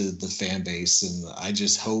doing to the fan base. And I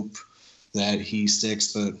just hope that he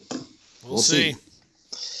sticks, but we'll see.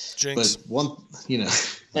 Jinx. But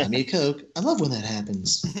buy me a Coke. I love when that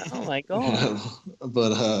happens. Oh my God.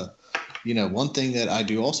 But, one thing that I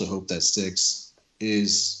do also hope that sticks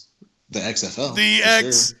is the XFL. The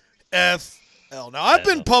XFL. Now, I've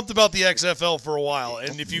been pumped about the XFL for a while,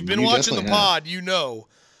 and if you've been watching the pod,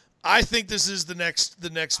 I think this is the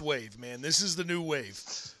next wave, man. This is the new wave.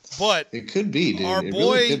 But it could be, dude. Our boy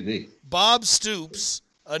really could be. Bob Stoops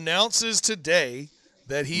announces today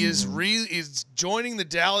that he is joining the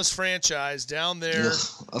Dallas franchise down there.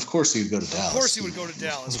 Ugh, of course he would go to Dallas. Of course he would go to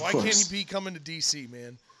Dallas. Why can't he be coming to DC,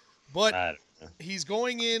 man? But he's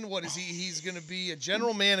going in. What is he? He's going to be a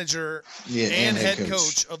general manager and head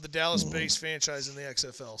coach of the Dallas-based franchise in the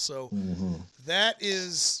XFL. So that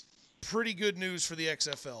is pretty good news for the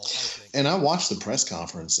XFL, I think. And I watched the press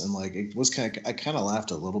conference, and it was I kind of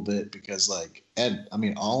laughed a little bit because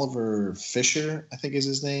Oliver Fisher, I think is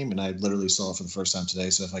his name, and I literally saw it for the first time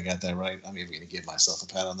today. So if I got that right, I'm even going to give myself a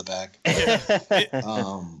pat on the back.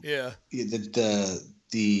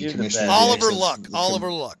 The commissioner Oliver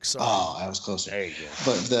Luck. Sorry. Oh, I was closer. There you go.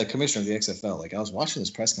 But the commissioner of the XFL, I was watching this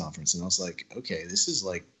press conference and I was like, okay, this is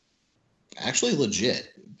actually legit.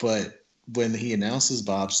 But when he announces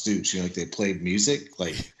Bob Stoops, they played music,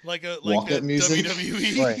 like a walk-up music.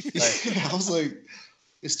 WWE. Right. I was like,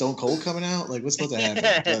 Is Stone Cold coming out? Like, what's about to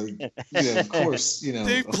happen? Of course,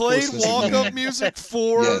 They played walk-up music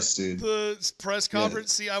for the press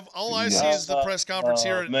conference. See, all I see is the press conference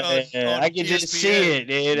here. I can just see it,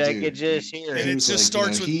 dude. I can just hear it. And it just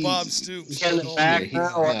starts with Bob Stoops.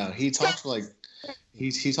 He talked like.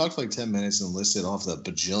 He talked for like 10 minutes and listed off the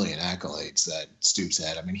bajillion accolades that Stoops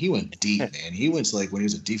had. I mean, he went deep, man. He went to like when he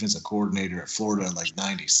was a defensive coordinator at Florida in like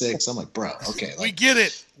 '96. I'm like, bro, okay. Like, we get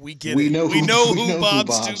it. We know who Bob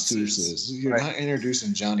Stoops is. You're not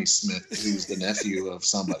introducing Johnny Smith, who's the nephew of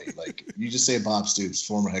somebody. Like, you just say Bob Stoops,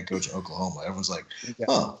 former head coach of Oklahoma. Everyone's like,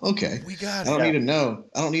 oh, okay. We got it. I don't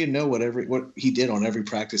need to know what he did on every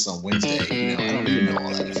practice on Wednesday. I don't need to know all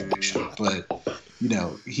that information. But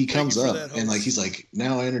he comes up and like he's like,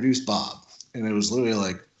 now I introduced Bob, and it was literally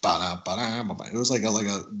like it was like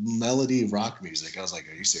a melody of rock music. I was like,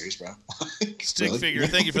 are you serious, bro? Stick figure.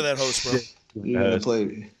 Thank you for that host, bro. You're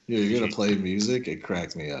gonna play music. It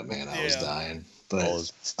cracked me up, man. I was dying.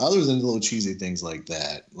 But other than little cheesy things like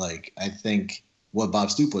that, like I think what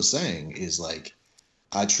Bob Stoop was saying is like,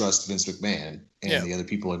 I trust Vince McMahon and the other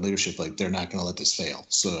people in leadership. Like, they're not gonna let this fail.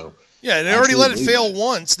 So. Yeah, they already let it fail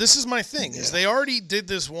once. This is my thing, is they already did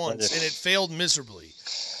this once, and it failed miserably.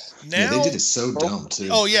 Now, they did it so dumb, too.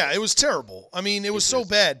 Oh, yeah, it was terrible. I mean, it was so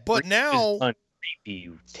bad. But now...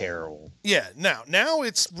 terrible. Yeah, now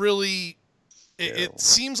it's really... It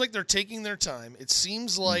seems like they're taking their time. It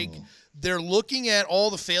seems like they're looking at all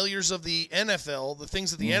the failures of the NFL, the things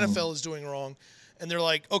that the NFL is doing wrong, and they're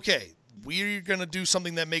like, okay, we're going to do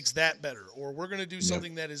something that makes that better, or we're going to do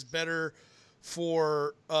something that is better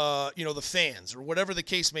for the fans, or whatever the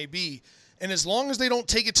case may be. And as long as they don't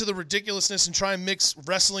take it to the ridiculousness and try and mix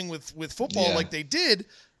wrestling with football like they did,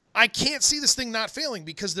 I can't see this thing not failing,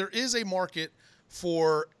 because there is a market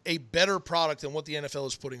for a better product than what the NFL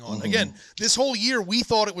is putting on. Again, this whole year we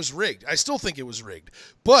thought it was rigged. I still think it was rigged.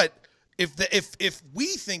 But if we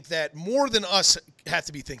think that, more than us have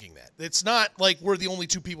to be thinking that. It's not like we're the only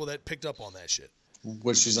two people that picked up on that shit.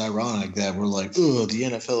 Which is ironic that we're like, oh, the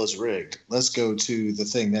NFL is rigged. Let's go to the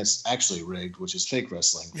thing that's actually rigged, which is fake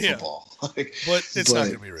wrestling, football. But it's not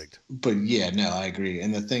going to be rigged. But yeah, no, I agree.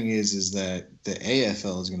 And the thing is that the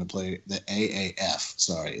AFL is going to play, the AAF,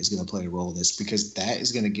 is going to play a role in this, because that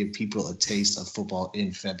is going to give people a taste of football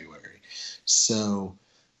in February. So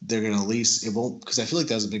they're going to at least, it won't, because I feel like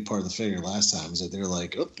that was a big part of the failure last time, is that they're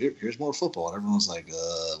like, oh, here's more football. And everyone's like,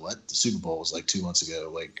 what? The Super Bowl was like 2 months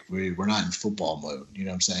ago. Like, we're not in football mode. You know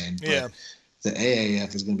what I'm saying? Yeah. But the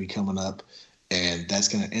AAF is going to be coming up, and that's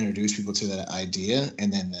going to introduce people to that idea.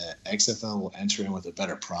 And then the XFL will enter in with a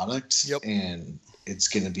better product. Yep. And it's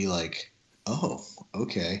going to be like, oh,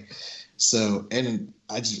 okay. So, and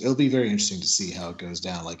it'll be very interesting to see how it goes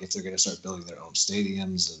down. Like, if they're going to start building their own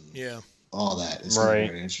stadiums and all that is very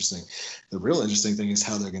interesting. The real interesting thing is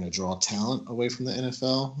how they're going to draw talent away from the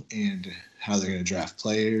NFL, and how they're going to draft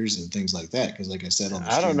players and things like that. Because, like I said,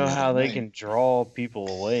 I don't know how they can draw people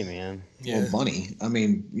away, man. Well, money. I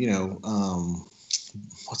mean,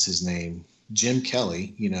 what's his name? Jim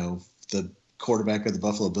Kelly. The quarterback of the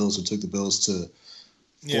Buffalo Bills, who took the Bills to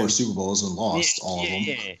 4 Super Bowls and lost all of them.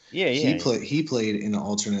 He played in an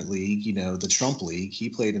alternate league, the Trump League. He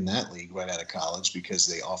played in that league right out of college because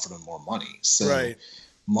they offered him more money. So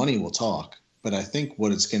money will talk. But I think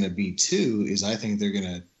what it's going to be too is, I think they're going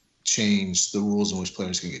to change the rules in which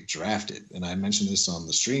players can get drafted. And I mentioned this on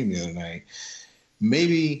the stream the other night.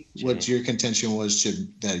 Maybe what your contention was,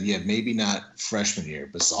 maybe not freshman year,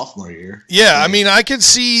 but sophomore year. Yeah, I mean, I could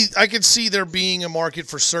see there being a market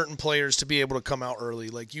for certain players to be able to come out early.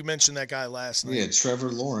 Like you mentioned that guy last night. Yeah,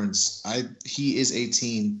 Trevor Lawrence. He is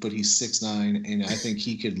 18, but he's 6'9", and I think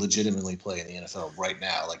he could legitimately play in the NFL right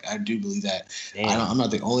now. Like, I do believe that. I'm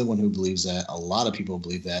not the only one who believes that. A lot of people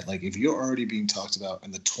believe that. Like, if you're already being talked about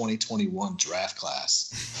in the 2021 draft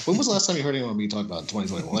class, when was the last time you heard anyone being talked about in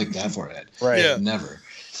 2021 like that far ahead? Right. Yeah. Never.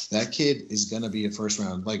 That kid is going to be a first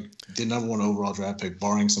round, like the number 1 overall draft pick,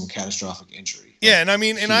 barring some catastrophic injury. Yeah, and I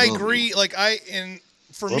mean, and I agree. Like,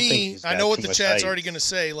 for me, I know what the chat's already going to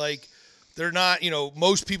say. Like, they're not,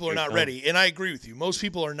 most people are not ready. And I agree with you. Most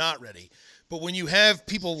people are not ready. But when you have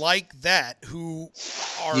people like that who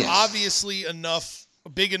are obviously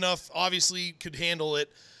big enough, obviously could handle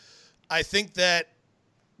it, I think that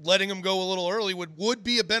letting them go a little early would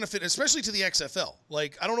be a benefit, especially to the XFL.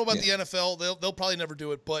 Like, I don't know about the NFL. They'll probably never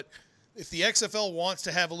do it. But if the XFL wants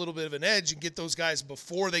to have a little bit of an edge and get those guys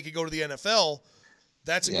before they could go to the NFL,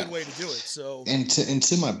 that's a good way to do it. So, and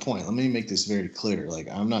to my point, let me make this very clear. Like,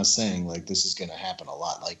 I'm not saying like this is going to happen a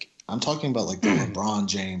lot. Like, I'm talking about like the LeBron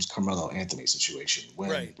James, Carmelo Anthony situation,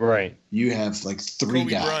 when you have like 3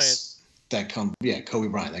 guys that come, Kobe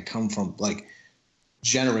Bryant, that come from like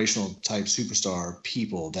generational type superstar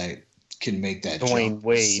people that can make that Dwayne jump.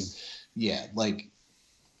 Wade. Yeah, like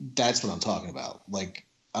that's what I'm talking about. Like,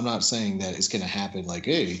 I'm not saying that it's going to happen like,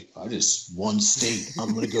 hey, I just won state,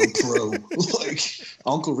 I'm going to go pro. Like,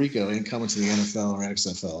 Uncle Rico ain't coming to the NFL or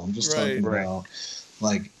XFL. I'm just talking about,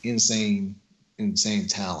 like, insane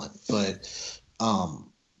talent. But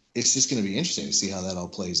it's just going to be interesting to see how that all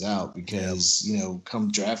plays out because, you know, come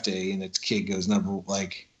draft day and the kid goes number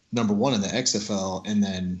one in the XFL and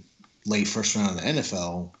then late first round in the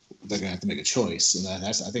NFL, they're going to have to make a choice. And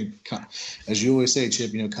that's, I think, as you always say,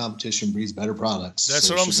 Chip, you know, competition breeds better products. That's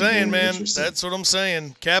what I'm saying, man. That's what I'm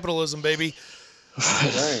saying. Capitalism, baby.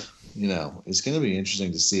 Right. You know, it's going to be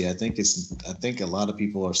interesting to see. I think a lot of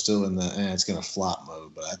people are still in the, it's going to flop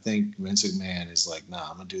mode, but I think Vince McMahon is like, nah,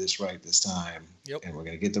 I'm going to do this right this time. Yep. And we're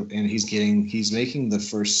going to get and he's making the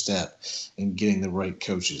first step in getting the right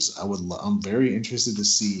coaches. I'm very interested to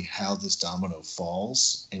see how this domino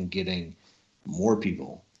falls and getting more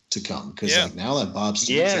people to come because like now that Bob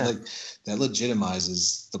Stoops, like, that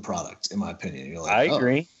legitimizes the product in my opinion. You're like, I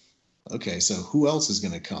agree. Okay, so who else is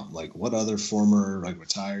going to come? Like, what other former, like,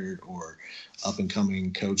 retired or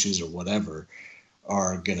up-and-coming coaches or whatever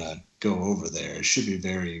are going to go over there? It should be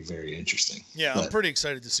very, very interesting. Yeah, I'm pretty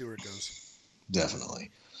excited to see where it goes.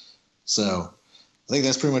 Definitely. So, I think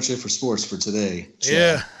that's pretty much it for sports for today. Chad.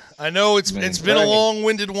 Yeah, I know it's been a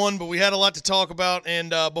long-winded one, but we had a lot to talk about. And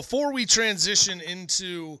before we transition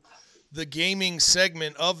into the gaming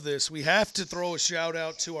segment of this, we have to throw a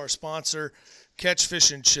shout-out to our sponsor, Catch,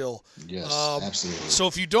 Fish, and Chill. Yes, absolutely. So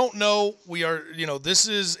if you don't know, we are, you know, this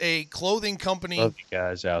is a clothing company. Love you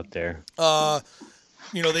guys out there.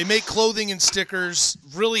 You know, they make clothing and stickers,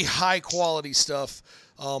 really high quality stuff.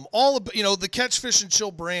 You know, the Catch, Fish, and Chill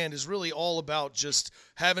brand is really all about just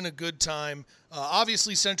having a good time.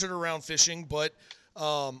 Obviously centered around fishing, but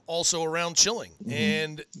also around chilling. Mm-hmm.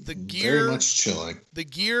 And the gear, very much chilling. The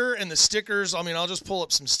gear and the stickers. I mean, I'll just pull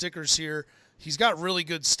up some stickers here. He's got really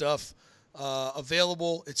good stuff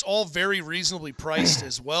available. It's all very reasonably priced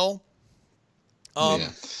as well.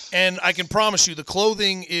 And I can promise you the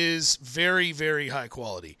clothing is very, very high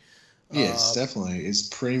quality. Yes, definitely. It's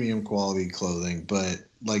premium quality clothing, but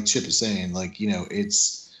like Chip is saying, like, you know,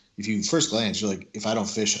 it's, if you first glance, you're like, if I don't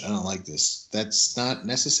fish, I don't like this. That's not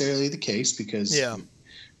necessarily the case because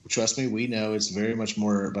trust me, we know it's very much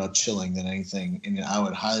more about chilling than anything. And I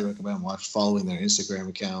would highly recommend following their Instagram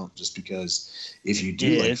account just because if you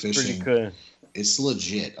do like fishing, it's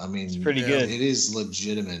legit. I mean, it's pretty good. It is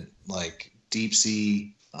legitimate, like deep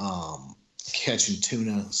sea catching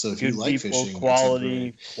tuna. So if you like fishing,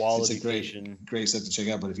 quality it's a great set to check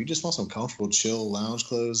out. But if you just want some comfortable, chill lounge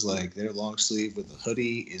clothes, like their long sleeve with the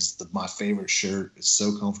hoodie is my favorite shirt. It's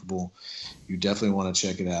so comfortable. You definitely want to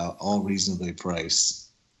check it out. All reasonably priced.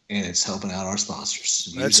 And it's helping out our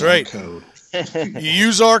sponsors. That's right. Code. You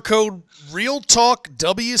use our code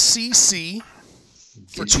RealTalkWCC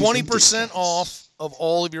for 20% off of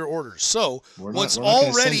all of your orders. So we're not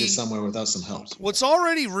gonna send you somewhere without some help. What's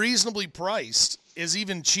already reasonably priced is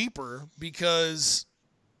even cheaper because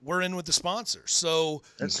we're in with the sponsor. So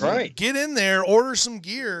that's right. Get in there, order some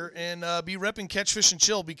gear, and be repping Catch, Fish, and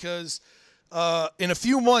Chill because in a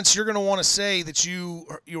few months, you're going to want to say that you've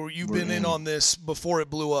been in on this before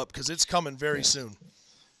it blew up because it's coming very soon.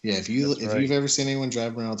 Yeah, if you've ever seen anyone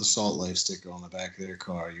driving around with a Salt Life sticker on the back of their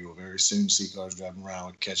car, you will very soon see cars driving around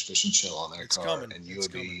with Catch, Fish, and Chill on their car, and you will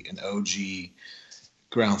be an OG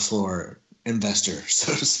ground floor investor,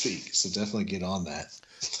 so to speak. So definitely get on that.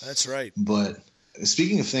 That's right. But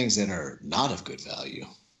speaking of things that are not of good value,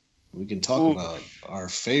 we can talk about our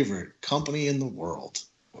favorite company in the world.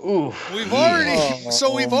 Ooh, we've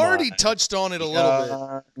already touched on it a little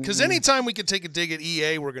bit because anytime we can take a dig at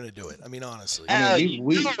EA, we're going to do it. I mean, honestly,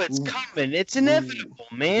 it's coming. It's inevitable,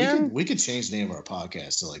 man. We could change the name of our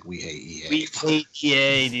podcast to like "We Hate EA." We hate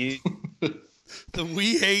EA, dude. The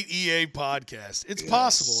We Hate EA podcast. It's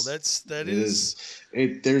possible. That is.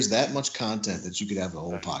 There's that much content that you could have a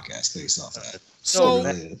whole podcast based off that. So.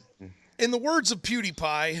 In the words of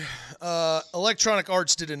PewDiePie, Electronic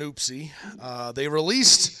Arts did an oopsie. They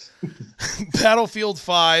released Battlefield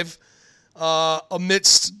 5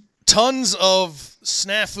 amidst tons of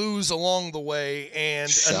snafus along the way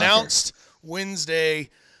and announced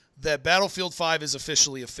Wednesday that Battlefield 5 is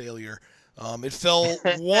officially a failure. It fell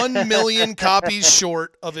 1 million copies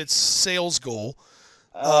short of its sales goal.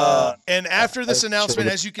 And after this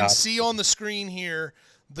announcement, as you can see on the screen here,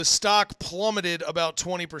 the stock plummeted about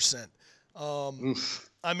 20%.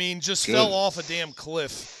 I mean, just fell off a damn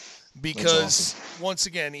cliff because once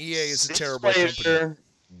again, EA is a terrible company.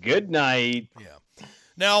 Good night. Yeah.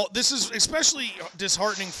 Now, this is especially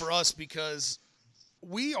disheartening for us because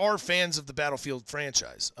we are fans of the Battlefield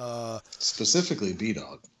franchise. Specifically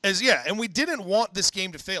B-Dog. And we didn't want this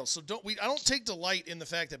game to fail. So I don't take delight in the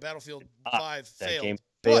fact that Battlefield 5 failed. Game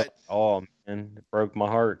failed. Oh, man, it broke my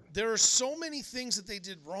heart. There are so many things that they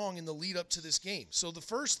did wrong in the lead up to this game. So the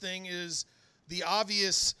first thing is the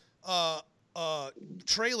obvious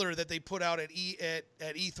trailer that they put out at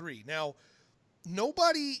E3. Now,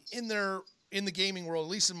 nobody in the gaming world,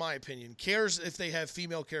 at least in my opinion, cares if they have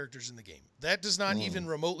female characters in the game. That does not even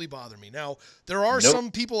remotely bother me. Now, there are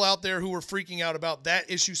some people out there who are freaking out about that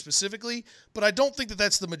issue specifically, but I don't think that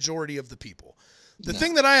that's the majority of the people. The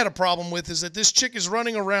thing that I had a problem with is that this chick is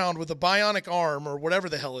running around with a bionic arm or whatever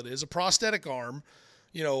the hell it is, a prosthetic arm,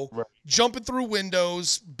 jumping through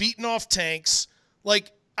windows, beating off tanks.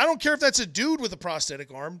 Like, I don't care if that's a dude with a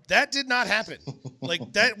prosthetic arm. That did not happen.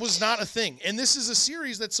 Like, that was not a thing. And this is a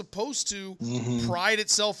series that's supposed to pride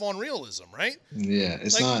itself on realism, right? Yeah,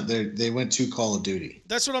 it's not. They went to Call of Duty.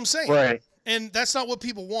 That's what I'm saying. Right. And that's not what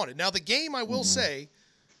people wanted. Now, the game, I will say,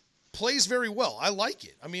 plays very well. I like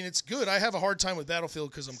it. I mean, it's good. I have a hard time with Battlefield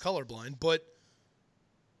because I'm colorblind, but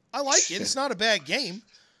I like it. It's not a bad game.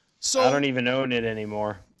 So I don't even own it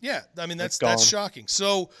anymore. Yeah, I mean, that's shocking.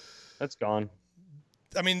 So that's gone.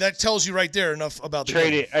 I mean, that tells you right there enough about the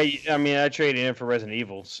trade. I traded in for Resident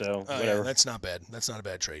Evil, so whatever. Yeah, that's not bad. That's not a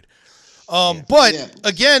bad trade. But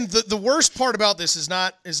again, the worst part about this is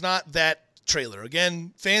not that trailer.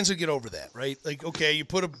 Again, fans would get over that, right? Like, okay, you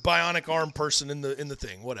put a bionic arm person in the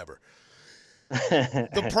thing, whatever.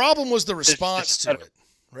 The problem was the response to it,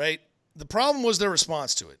 right? The problem was their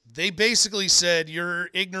response to it. They basically said, "You're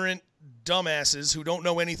ignorant dumbasses who don't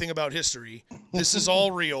know anything about history. This is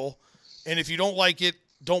all real. And if you don't like it,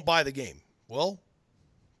 don't buy the game." Well,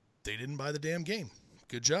 they didn't buy the damn game.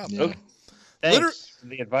 Good job. Yeah. Okay. Thanks for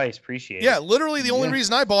the advice. Appreciate it. Yeah, literally the only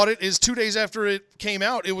reason I bought it is 2 days after it came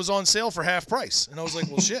out, it was on sale for half price. And I was like,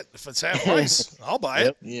 well, shit, if it's half price, I'll buy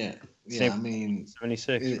it. Yeah. Yeah, I mean,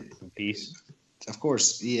 76 piece. Of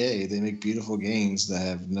course, EA, they make beautiful games that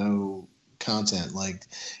have no content. Like,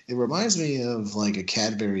 it reminds me of like a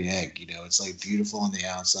Cadbury egg, it's like beautiful on the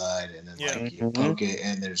outside, and then like you poke it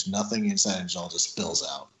and there's nothing inside and it all just spills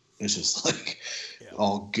out. It's just like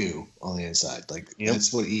all goo on the inside. Like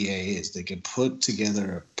that's what EA is. They can put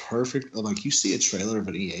together a perfect, like, you see a trailer of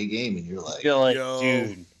an EA game and you're like,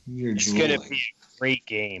 dude, you're it's drooling. Gonna be a great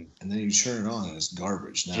game. And then you turn it on and it's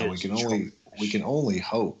garbage. Now we can only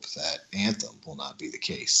hope that Anthem will not be the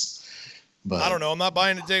case. But I don't know. I'm not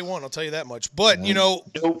buying it day one. I'll tell you that much. But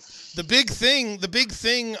the big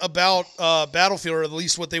thing about Battlefield, or at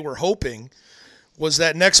least what they were hoping, was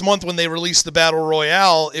that next month when they released the Battle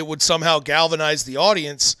Royale, it would somehow galvanize the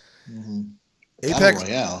audience. Battle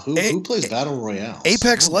Royale. Who plays Battle Royale?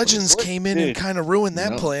 Apex Legends came in and kind of ruined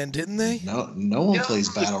that plan, didn't they? No one plays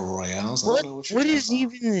Battle Royales. What is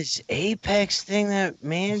even this Apex thing that,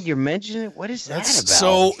 man, you're mentioning? What is that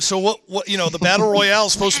about? So what the Battle Royale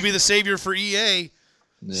is supposed to be the savior for EA.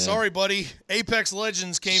 Yeah. Sorry, buddy. Apex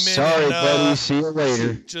Legends came in. Sorry, buddy. See you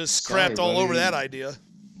later. Just crapped all over that idea.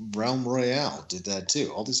 Realm Royale did that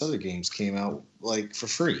too. All these other games came out like for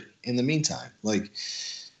free in the meantime. Like,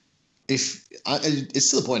 it's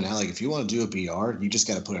to the point now, like, if you want to do a BR, you just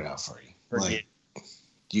got to put it out free. Like,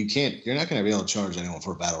 you're not going to be able to charge anyone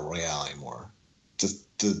for a Battle Royale anymore.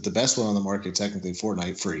 The best one on the market, technically,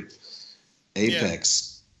 Fortnite, free.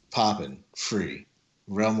 Apex, poppin', free.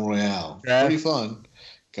 Realm Royale, pretty fun.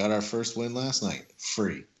 Got our first win last night,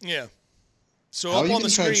 free. Yeah. So up on the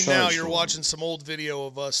screen now, you're watching some old video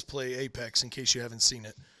of us play Apex, in case you haven't seen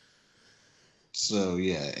it. So,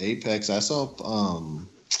 yeah, Apex, I saw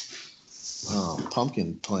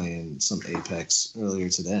Pumpkin playing some Apex earlier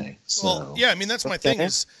today. So. Well, yeah, I mean, that's my thing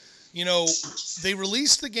is, they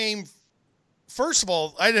released the game. First of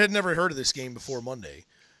all, I had never heard of this game before Monday.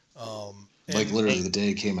 Like, literally the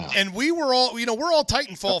day it came out. And we were all, we're all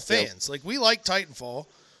Titanfall fans. Like, we like Titanfall.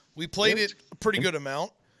 We played it a pretty good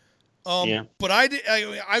amount. But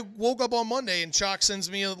I woke up on Monday and Chalk sends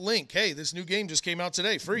me a link. Hey, this new game just came out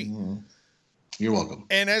today, free. Mm-hmm. You're welcome.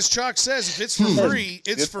 And as Chalk says, if it's for free,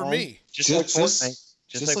 it's for me.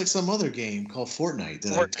 Just like some other game called Fortnite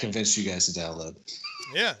that I convinced you guys to download.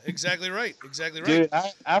 Yeah, exactly right. Dude,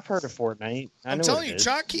 I've heard of Fortnite. I'm telling you,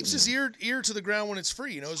 Chalk keeps his ear to the ground when it's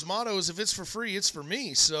free. His motto is, if it's for free, it's for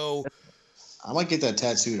me. So I might get that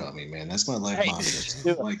tattooed on me, man. That's my life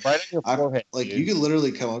motto. Like, right on your forehead, you could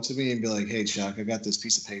literally come up to me and be like, "Hey, Chuck, I got this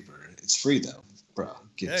piece of paper. It's free though, bro.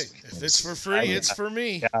 Give it to me. If it's for free, it's for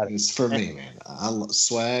me. It's for me, man. I love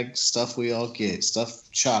swag, stuff we all get,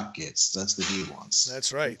 stuff Chuck gets. That's what he wants.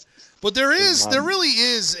 That's right. But there really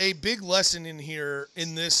is a big lesson in here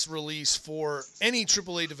in this release for any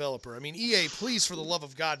AAA developer. I mean, EA, please, for the love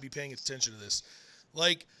of God, be paying attention to this.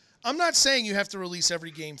 Like, I'm not saying you have to release every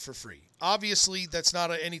game for free. Obviously, that's not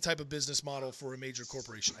any type of business model for a major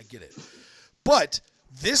corporation. I get it. But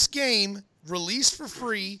this game, released for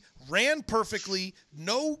free, ran perfectly,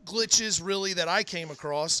 no glitches really that I came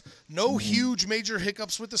across, no huge major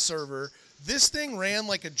hiccups with the server. This thing ran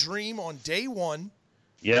like a dream on day one.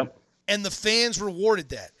 Yep. And the fans rewarded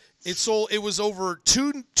that. It was over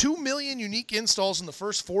 2 million unique installs in the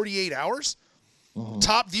first 48 hours.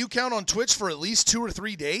 Top view count on Twitch for at least 2 or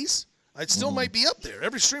 3 days. It still might be up there.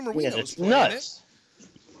 Every streamer we know is playing nuts.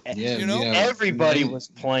 it. Yeah, everybody was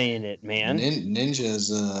playing it, man.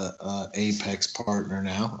 Ninja's a Apex partner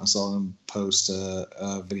now. I saw him post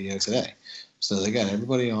a video today. So they got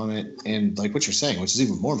everybody on it, and like what you're saying, which is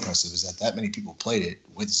even more impressive, is that many people played it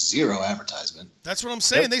with zero advertisement. That's what I'm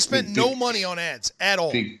saying. They spent no money on ads at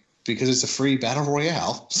all. Because it's a free battle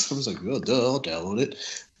royale. So I was like, well, duh, I'll download it.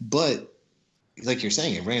 But like you're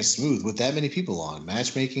saying, it ran smooth with that many people on.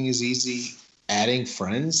 Matchmaking is easy. Adding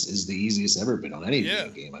friends is the easiest ever been on any video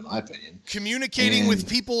game, in my opinion. Communicating with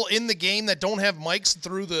people in the game that don't have mics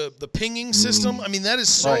through the pinging system. I mean, that is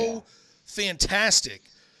so fantastic.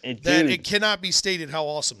 That it cannot be stated how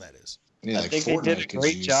awesome that is. Yeah, I think they did a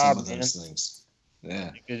great job, man. Things.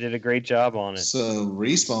 Yeah, they did a great job on it. So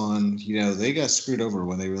Respawn, they got screwed over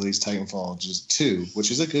when they released Titanfall 2, which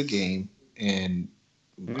is a good game, and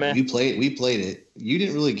we played it. You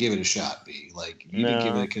didn't really give it a shot, B. Like you didn't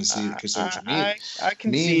give it a consideration. I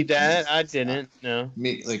can see that. I didn't. No.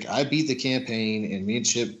 I beat the campaign, and me and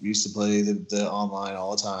Chip used to play the online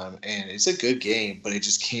all the time, and it's a good game, but it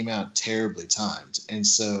just came out terribly timed. And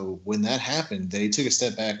so when that happened, they took a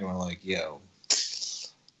step back and were like, "Yo,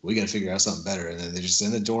 we got to figure out something better." And then they just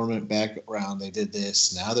sent the dormant back around. They did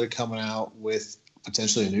this. Now they're coming out with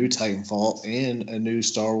potentially a new Titanfall and a new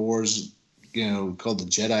Star Wars. Called the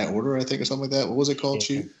Jedi Order, I think, or something like that. What was it called,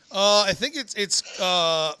 Shoot? I think it's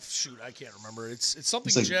shoot, I can't remember. It's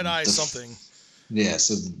something like Jedi something. Yeah,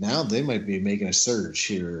 so now they might be making a surge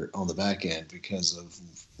here on the back end because of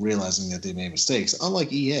realizing that they made mistakes.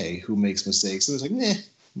 Unlike EA, who makes mistakes, it was like, meh,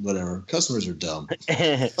 whatever. Customers are dumb.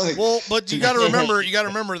 Well, but you got to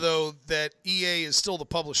remember though that EA is still the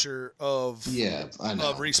publisher of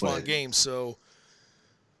Respawn games, so.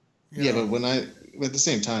 But at the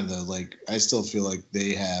same time, though, like I still feel like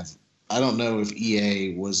they have. I don't know if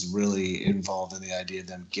EA was really involved in the idea of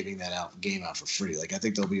them giving that game out for free. Like I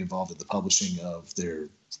think they'll be involved in the publishing of their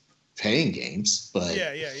paying games, but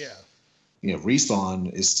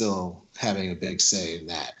Respawn is still having a big say in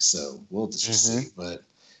that. So we'll just see. But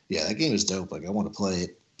yeah, that game is dope. Like I want to play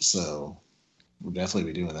it, so we'll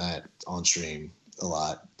definitely be doing that on stream a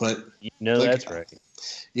lot. But that's right.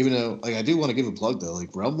 Even though, I do want to give a plug though.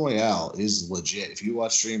 Like Realm Royale is legit. If you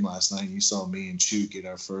watched stream last night, you saw me and Shoot get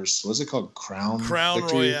our first. What's it called? Crown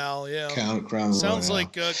Royale. Yeah. Crown Sounds Royale.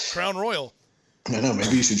 like Crown Royal. I know.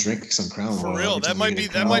 Maybe you should drink some Crown Royal. For real, that might be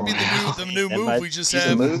the new move we just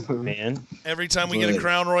have. Man. Every time we get a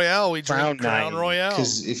Crown Royale, we drink Crown Royale.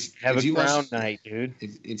 Because if you Crown Night, dude.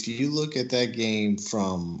 If you look at that game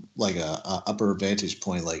from like a upper vantage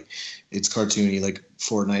point, like it's cartoony, like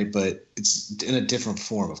Fortnite, but it's in a different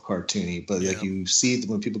form of cartoony. But like you see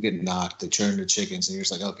when people get knocked, they turn into chickens, and you're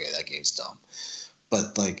just like, okay, that game's dumb.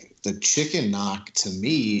 But like the chicken knock to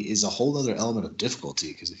me is a whole other element of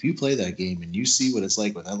difficulty, because if you play that game and you see what it's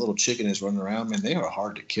like when that little chicken is running around, man, they are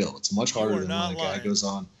hard to kill. It's much harder than when a guy goes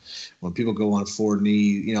on, when people go on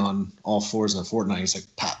on all fours in Fortnite, it's like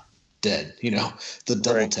pop, dead. The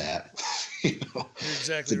double tap. You're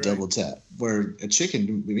exactly right. Double tap. Where a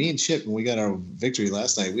chicken, me and Chip, when we got our victory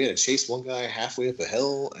last night, we had to chase one guy halfway up a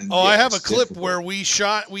hill. And I have a clip where we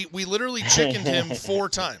literally chickened him 4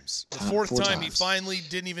 times. The fourth time he finally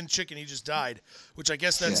didn't even chicken, he just died, which I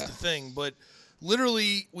guess that's the thing. But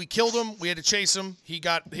literally, we killed him. We had to chase him. He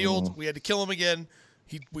got healed. We had to kill him again.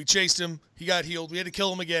 We chased him. He got healed. We had to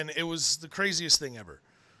kill him again. It was the craziest thing ever.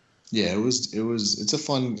 Yeah, it's a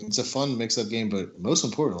fun mix-up game, but most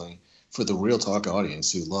importantly, for the real talk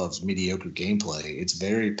audience who loves mediocre gameplay, it's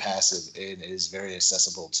very passive and is very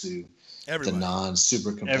accessible to the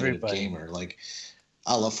non-super competitive gamer. Like,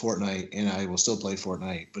 I love Fortnite, and I will still play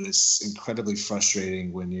Fortnite, but it's incredibly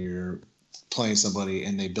frustrating when you're playing somebody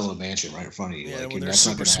and they build a mansion right in front of you. Yeah, when they're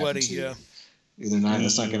super sweaty,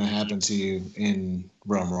 That's not going to happen to you in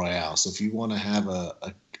Realm Royale. So if you want to have a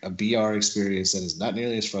BR experience that is not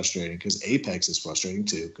nearly as frustrating, because Apex is frustrating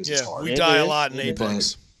too, because it's hard. We die a lot in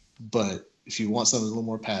Apex. But if you want something a little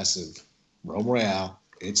more passive, Realm Royale,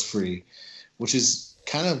 it's free, which is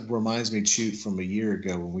kind of reminds me, Shoot, from a year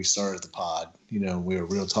ago when we started the pod. We were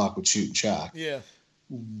Real Talk with Shoot and Chalk. Yeah.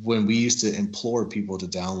 When we used to implore people to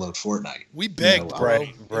download Fortnite. We begged, bro.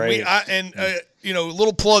 Right. And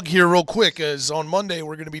little plug here real quick is on Monday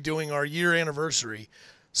we're going to be doing our year anniversary.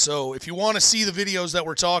 So if you want to see the videos that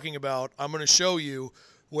we're talking about, I'm going to show you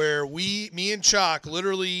where me and Chalk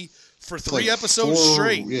literally for 3 episodes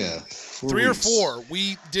straight. Yeah. 3 or 4.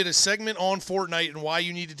 We did a segment on Fortnite and why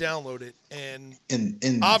you need to download it. And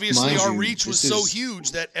obviously our reach was so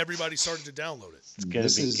huge that everybody started to download it. It's going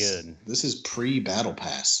to be good. This is pre-Battle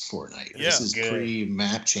Pass Fortnite. Yeah, this is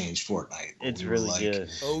pre-map change Fortnite. It's really good.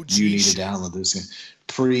 Oh, you need to download this.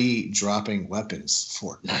 Pre-dropping weapons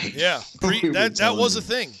Fortnite. Yeah, that was a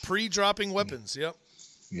thing. Pre-dropping weapons. Yep.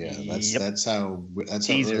 Yeah, that's how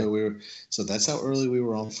early we were. So that's how early we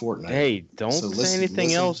were on Fortnite. Hey, don't say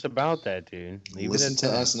anything else about that, dude. Listen to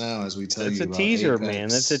us now as we tell you about That's a teaser, Apex, man.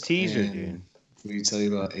 That's a teaser, dude. We tell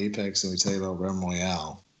you about Apex and we tell you about Realm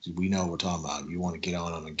Royale. We know what we're talking about. You want to get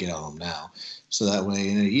on them and get on them now. So that way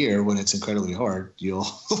in a year when it's incredibly hard, you'll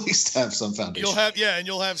at least have some foundation.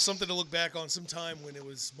 You'll have something to look back on sometime when it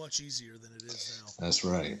was much easier than it is now. That's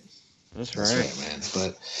right. That's right, man.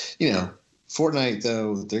 But, Fortnite,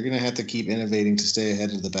 though, they're going to have to keep innovating to stay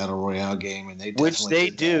ahead of the Battle Royale game. And they definitely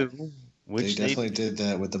did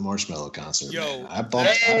that with the Marshmallow concert. Yo, I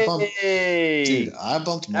bumped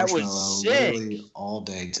Marshmallow literally all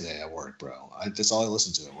day today at work, bro. That's all I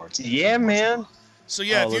listened to at work today. Yeah, man. So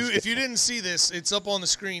yeah, if you didn't see this, it's up on the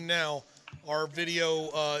screen now. Our video,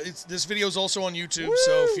 this video is also on YouTube. Woo!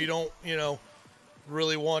 So if you don't,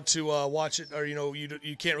 really want to watch it, or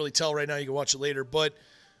you can't really tell right now, you can watch it later. But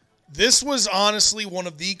this was honestly one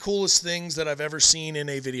of the coolest things that I've ever seen in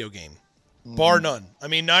a video game, bar none. I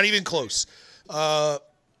mean, not even close.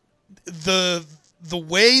 The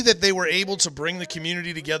way that they were able to bring the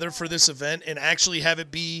community together for this event and actually have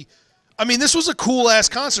it be, I mean, this was a cool ass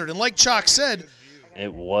concert, and like Chalk said,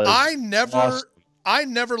 it was. I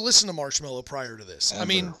never listened to Marshmello prior to this. Ever. I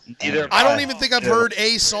mean, I don't even think I've heard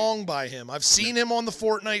a song by him. I've seen him on the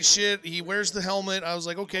Fortnite shit. He wears the helmet. I was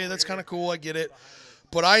like, okay, that's kind of cool. I get it.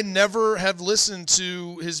 But I never have listened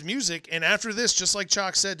to his music. And after this, just like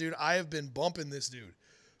Chalk said, dude, I have been bumping this dude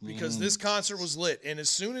because this concert was lit. And as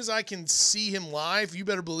soon as I can see him live, you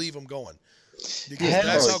better believe I'm going because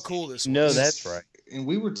that's how cool this was. No, that's right. And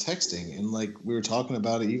we were texting and we were talking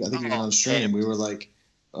about it. I think even on stream, we were like,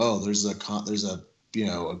 "Oh, there's a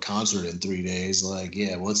concert in 3 days." Like,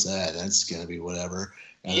 yeah, what's that? That's gonna be whatever.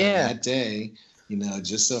 And that day, it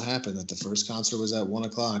just so happened that the first concert was at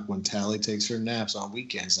 1:00 when Tally takes her naps on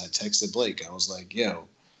weekends. I texted Blake. I was like, "Yo,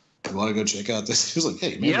 you want to go check out this?" He was like,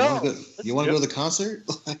 "Hey, man, you want to go to the concert?"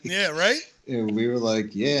 Yeah, right. And we were like,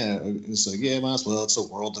 "Yeah." It's like, "Yeah, might as well. It's a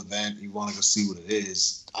world event. You want to go see what it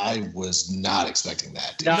is." I was not expecting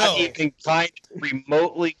that. Dude. Not even kind of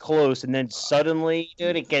remotely close, and then suddenly,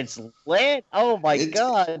 dude, it gets lit. Oh my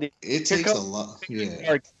god! It takes a lot.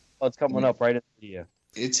 Yeah, it's coming up right in the video.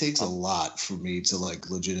 It takes a lot for me to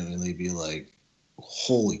legitimately be like,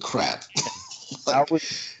 "Holy crap!"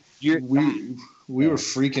 We were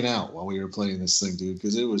freaking out while we were playing this thing, dude,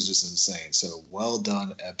 because it was just insane. So well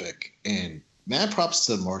done, Epic, and mad props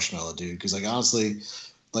to Marshmello, dude, because honestly,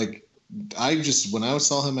 when I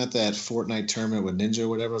saw him at that Fortnite tournament with Ninja or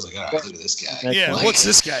whatever, I was like, all right, look at this guy. Yeah, what's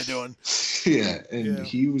this guy doing? Yeah, and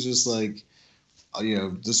he was just like,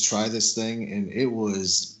 just try this thing, and it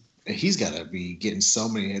was. He's got to be getting so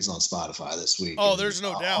many hits on Spotify this week. Oh, there's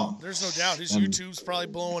no doubt. There's no doubt. His YouTube's probably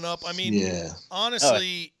blowing up. I mean,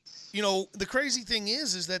 honestly, the crazy thing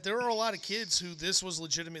is that there are a lot of kids who this was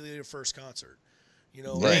legitimately their first concert.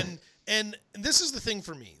 Right. And this is the thing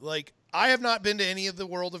for me. Like, I have not been to any of the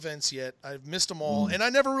world events yet. I've missed them all, and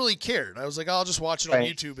I never really cared. I was like, I'll just watch it on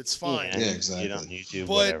YouTube. It's fine. Yeah, exactly. You on YouTube,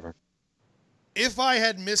 but whatever. If I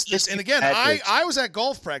had missed this, and again, I was at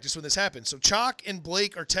golf practice when this happened. So Chalk and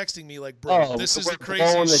Blake are texting me like, bro, this is the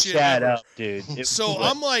craziest shit ever. Up, dude. So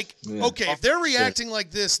I'm like, okay, if they're reacting like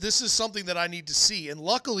this is something that I need to see. And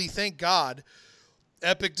luckily, thank God,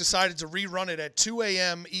 Epic decided to rerun it at 2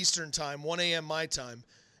 a.m. Eastern time, 1 a.m. my time.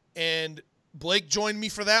 And Blake joined me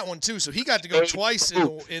for that one, too. So he got to go twice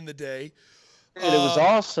in the day. Dude, it was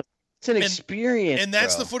awesome. It's an experience, and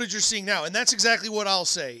that's the footage you're seeing now. And that's exactly what I'll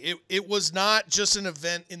say. It was not just an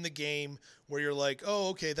event in the game where you're like, oh,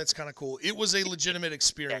 okay, that's kind of cool. It was a legitimate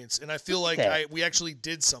experience, and I feel like we actually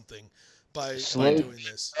did something by doing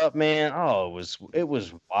this. Up, man. Oh, it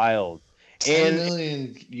was wild. 10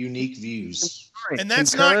 million unique views. And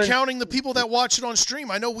that's not counting the people that watch it on stream.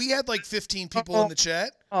 I know we had like 15 people in the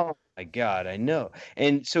chat. Oh my God, I know.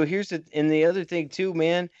 And so here's the other thing too,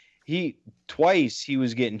 man. twice he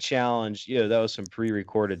was getting challenged. That was some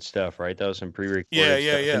pre-recorded stuff, right? That was some pre-recorded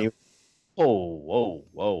stuff. Yeah.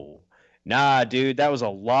 Whoa. Nah, dude, that was a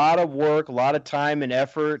lot of work, a lot of time and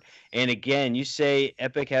effort. And again, you say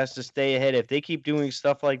Epic has to stay ahead. If they keep doing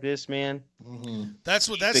stuff like this, man. That's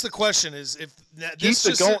the question is if this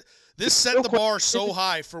set the bar so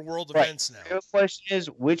high for world events now. The question is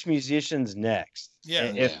which musician's next?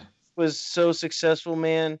 Yeah. If it was so successful,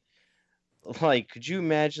 man, like, could you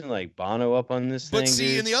imagine like Bono up on this thing? But see,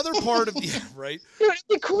 dude? and the other part of right? Dude, it'd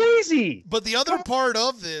be crazy. But the other part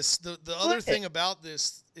of this, the other thing about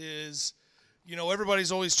this is,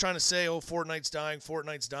 everybody's always trying to say, "Oh, Fortnite's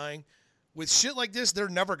dying." With shit like this, they're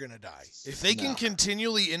never gonna die. If they can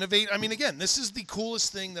continually innovate, I mean, again, this is the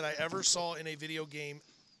coolest thing that I ever saw in a video game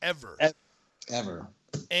ever.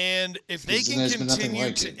 And if they can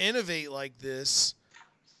continue to innovate like this,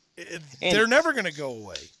 they're never going to go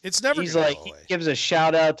away. It's never going to go away. He gives a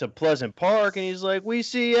shout out to Pleasant Park, and he's like, "We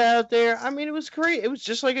see you out there." I mean, it was great. It was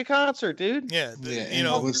just like a concert, dude. Yeah,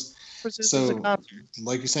 it was so,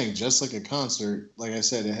 like you're saying, just like a concert. Like I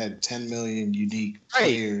said, it had 10 million unique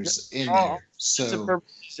players in there. So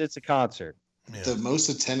it's a concert. Yeah. The most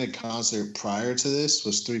attended concert prior to this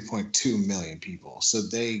was 3.2 million people. So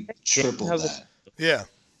they tripled that. Yeah.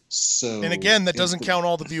 So, and again, that doesn't count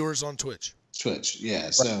all the viewers on Twitch. Yeah.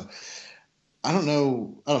 So I don't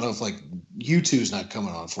know if like U2's not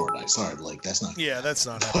coming on Fortnite. Sorry, like that's not. Yeah, that's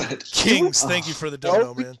not happening. Kings, thank you for the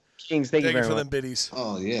dono, man. Kings, thank you for them biddies.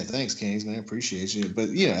 Oh yeah, thanks, Kings, man. Appreciate you. But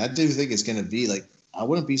I do think it's gonna be like, I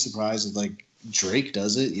wouldn't be surprised if like Drake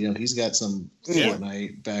does it. He's got some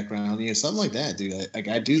Fortnite background. Something like that, dude.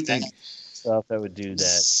 I do think stuff that would do that.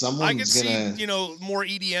 Someone's I could see, more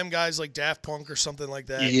EDM guys like Daft Punk or something like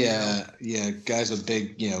that. Yeah, guys with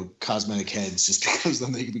big, cosmetic heads, just because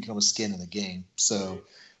then they can become a skin in the game. So,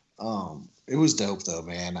 it was dope though,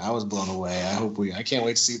 man. I was blown away. I can't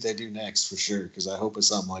wait to see what they do next for sure, because I hope it's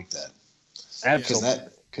something like that. Absolutely.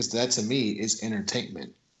 Because that to me is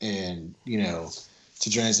entertainment, and to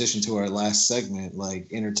transition to our last segment, like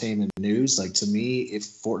entertainment news, like to me, if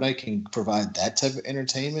Fortnite can provide that type of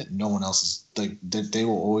entertainment, no one else is like they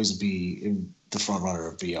will always be in the front runner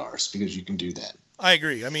of VRs, because you can do that. I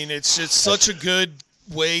agree. I mean, it's such a good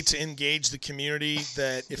way to engage the community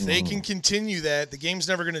that if they can continue that, the game's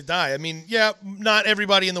never going to die. I mean, not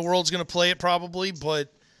everybody in the world's going to play it probably,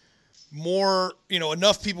 but more,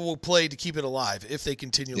 enough people will play to keep it alive if they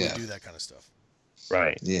continually do that kind of stuff.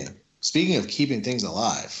 Right. Yeah. Speaking of keeping things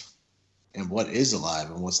alive, and what is alive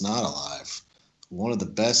and what's not alive, one of the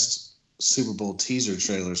best Super Bowl teaser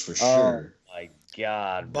trailers for sure. Oh my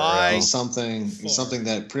God, bro! Is something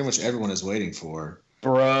that pretty much everyone is waiting for.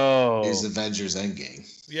 Bro, is Avengers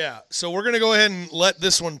Endgame. Yeah, so we're gonna go ahead and let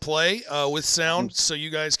this one play with sound, so you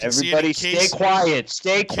guys can see it. Everybody, stay quiet.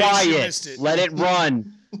 Stay quiet. Let it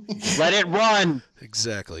run. Let it run.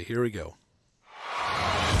 Exactly. Here we go.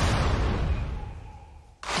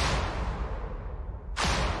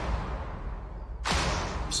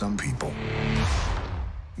 Some people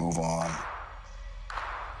move on,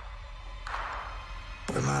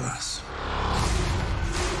 but not us.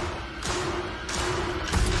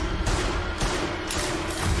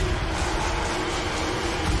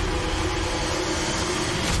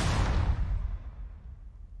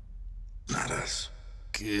 Not us.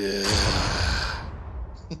 Good.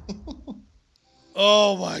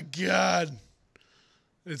 Oh my God.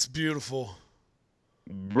 It's beautiful.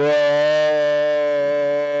 Bro.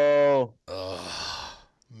 Oh,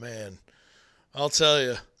 man. I'll tell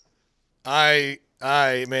you.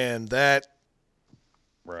 Man, that.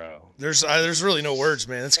 Bro. There's really no words,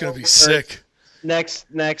 man. It's going to be sick. Next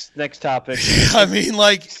topic. I mean,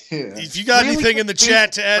 like, if you got anything in the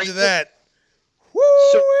chat to add to that.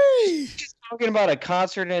 Woo-wee! Talking about a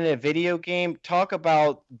concert and a video game, talk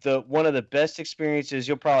about one of the best experiences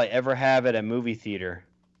you'll probably ever have at a movie theater.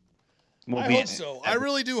 I hope so. I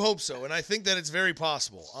really do hope so, and I think that it's very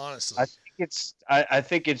possible, honestly. I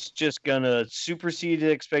think it's just gonna supersede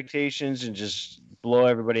expectations and just blow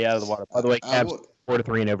everybody out of the water. By the way, Cavs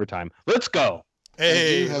 4-3 in overtime. Let's go.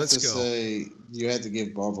 Hey, let's go. Say you had to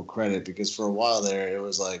give Marvel credit, because for a while there it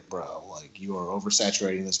was like, bro, like you are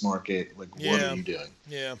oversaturating this market. Like, what are you doing?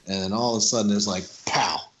 Yeah. And then all of a sudden it's like,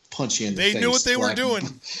 pow, punch you in the face. They knew what they were doing.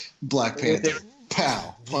 Black Panther.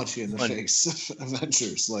 Pow, punch you in the face.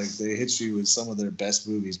 Avengers, like they hit you with some of their best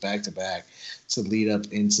movies back to back to lead up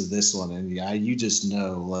into this one, and you just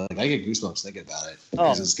know, like I get goosebumps thinking about it,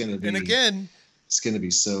 because it's gonna be. And again, it's gonna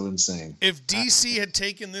be so insane. If DC had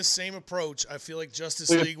taken this same approach, I feel like Justice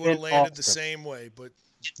League would have landed the same way. But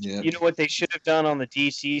you know what they should have done on the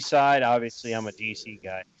DC side? Obviously, I'm a DC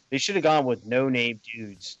guy. They should have gone with no-name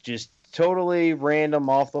dudes. Just totally random,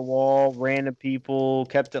 off the wall, random people,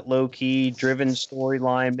 kept it low-key, driven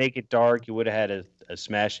storyline, make it dark. You would have had a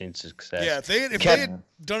smashing success. Yeah, if they had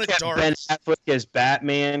done it dark. Ben Affleck as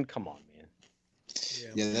Batman, come on, man.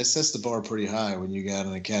 Yeah, that sets the bar pretty high when you got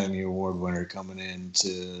an Academy Award winner coming in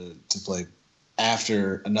to play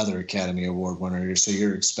after another Academy Award winner. So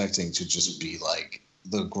you're expecting to just be like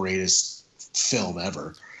the greatest film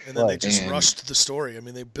ever. And then they just rushed the story. I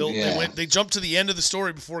mean, they jumped to the end of the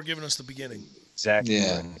story before giving us the beginning. Exactly.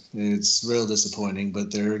 Yeah, it's real disappointing,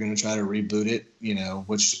 but they're going to try to reboot it,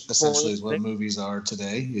 which essentially is what movies are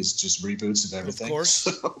today, is just reboots of everything. Of course.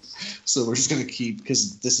 So we're just going to keep,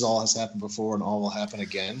 because this all has happened before and all will happen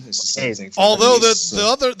again. It's the same thing. Although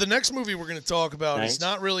the next movie we're going to talk about is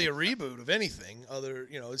not really a reboot of anything.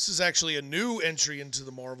 This is actually a new entry into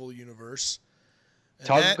the Marvel universe. And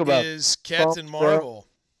that is Captain Marvel.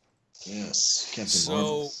 Yes, Captain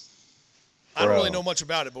Marvel. I don't really know much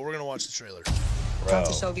about it, but we're going to watch the trailer. Time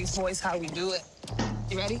to show these boys how we do it.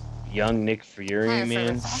 You ready? Young Nick Fury,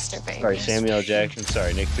 man. Sorry, Samuel L. Jackson.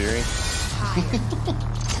 Sorry, Nick Fury. Higher.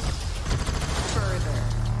 Further.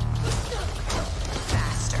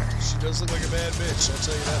 Faster. She does look like a bad bitch, I'll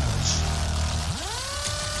tell you that much.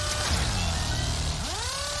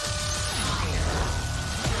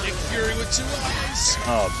 Nick Fury with 2 eyes.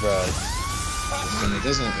 Oh, bro. And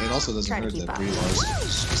it also doesn't hurt that Brie Larson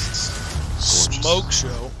is just smoke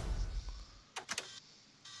show.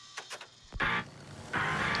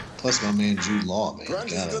 Plus my man Jude Law, man.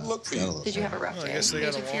 Did you have a rough day? I guess they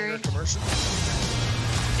got a longer commercial.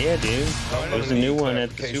 Yeah, dude. There's a new one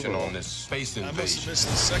at the Super Bowl. I must have missed the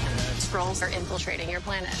second ad. Skrulls are infiltrating your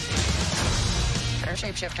planet. They're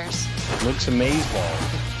shapeshifters. Looks amazing.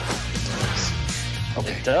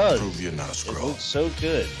 Okay. It does. Prove you're not a Skrull. It looks so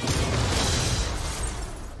good.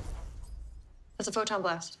 That's a photon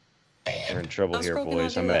blast. We're in trouble here,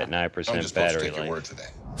 boys. I'm at 9% battery life. Word for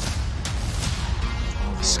that.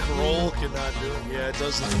 Scroll cannot do it. Yeah, it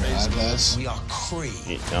does look amazing. We are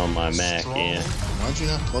Kree. On my Mac, yeah. Why'd you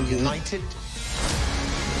not plug it in? United.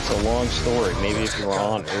 It's a long story. Maybe if you were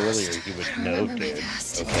on earlier, you would know, dude.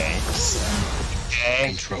 Okay.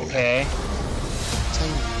 Okay.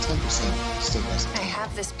 10% still best. I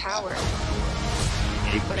have this power,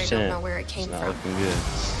 8%. but I don't know where it came Not from. looking good.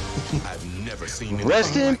 I've never seen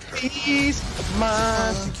Rest in like her. peace, my.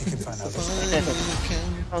 I think you can find out this.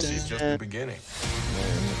 It's just the beginning.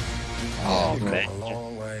 Oh, bro, man. A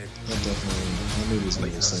long way. That movie's gonna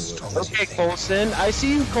be the same way. Okay, Coulson. I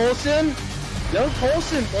see you, Coulson. Young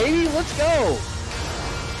Coulson, baby. Let's go.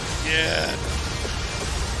 Yeah.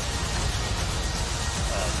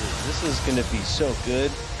 This is going to be so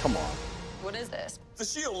good. Come on. What is this? The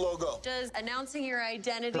SHIELD logo. Does announcing your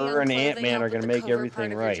identity Her on and clothing Ant-Man help are with gonna the make covert everything part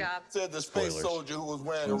of your right. job? Said the space Spoilers. soldier who was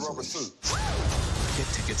wearing a rubber suit. Get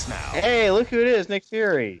tickets now. Hey, look who it is, Nick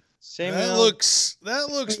Fury. That looks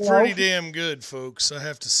pretty damn good, folks, I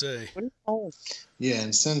have to say. Yeah,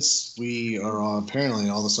 and since we are apparently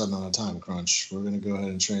all of a sudden on a time crunch, we're going to go ahead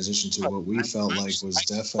and transition to what we felt like was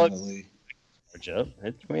definitely,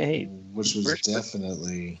 which was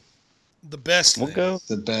definitely the best thing. We'll go.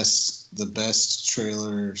 the best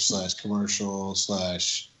trailer / commercial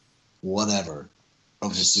 / whatever of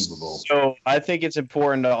the Super Bowl. So I think it's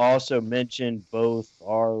important to also mention both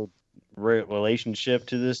our relationship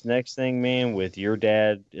to this next thing, man, with your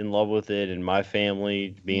dad in love with it and my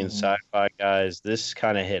family being sci-fi guys. This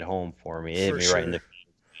kind of hit home for me. It hit me right in the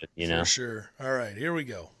feet, you know. For sure. All right, here we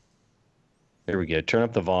go. Here we go. Turn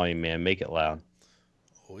up the volume, man. Make it loud.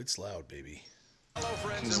 Oh, it's loud, baby.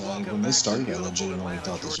 When this started, I legitimately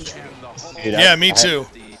thought this was real. Dude, Yeah, me too.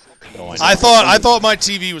 I thought my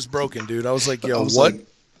TV was broken, dude. I was like, yo, what? Like,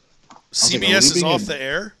 CBS is off the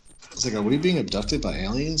air? It's like, are we being abducted by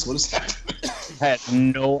aliens? What is happening? I had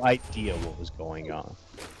no idea what was going on.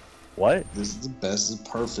 What? This is the best,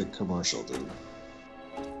 perfect commercial, dude.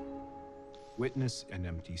 Witness an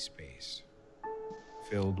empty space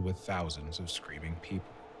filled with thousands of screaming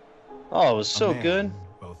people. Oh, it was so A man good.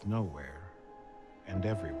 Both nowhere and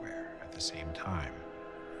everywhere at the same time.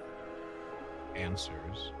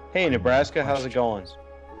 Answers. Hey, are Nebraska, not how's it going? questions.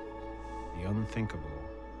 The unthinkable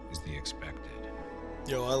is the expected.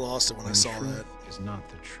 Yo, I lost it when I saw truth that. is not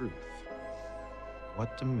the truth.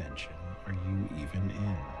 What dimension are you even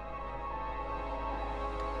in?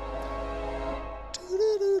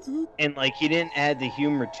 And like he didn't add the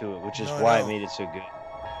humor to it, which is No, why no. it made it so good.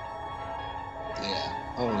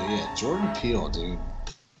 Yeah. Oh, yeah. Jordan Peele, dude.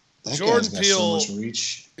 That Jordan guy's got Peele, so much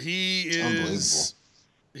reach. He is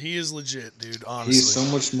legit, dude, honestly. He's so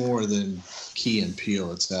much more than Key and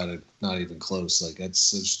Peele. It's not even close. Like,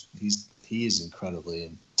 he is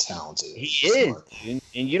incredibly talented. He is,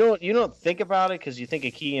 and you don't think about it because you think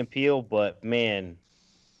of Key and Peele, but man,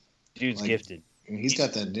 dude's gifted. And he's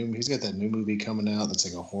got that new movie coming out that's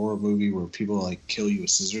like a horror movie where people like kill you with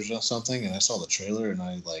scissors or something. And I saw the trailer and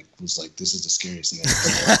I was like, this is the scariest thing I've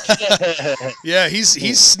ever seen. Yeah,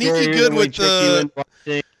 he's sneaky good with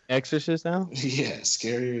the Exorcist now. Yeah,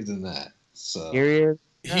 scarier than that. So scarier.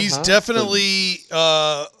 He's definitely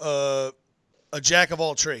a jack of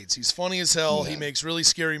all trades. He's funny as hell. Yeah. He makes really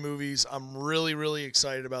scary movies. I'm really, really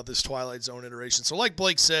excited about this Twilight Zone iteration. So like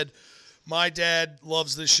Blake said, my dad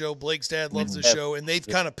loves this show. Blake's dad loves this show. And they've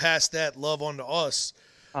kind of passed that love on to us.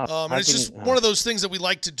 And it's just one of those things that we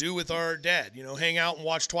like to do with our dad. You know, hang out and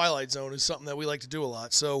watch Twilight Zone is something that we like to do a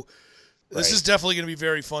lot. So this is definitely going to be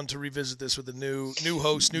very fun to revisit this with a new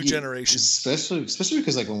host, new generation. Especially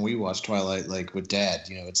because like when we watch Twilight, like with Dad,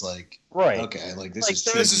 you know, it's like okay, like this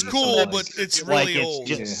is cool, but it's really like old.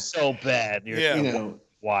 It's just so bad. You know,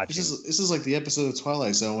 watching. This is like the episode of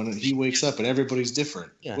Twilight Zone when he wakes up and everybody's different.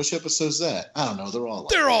 Yeah. Which episode's that? I don't know.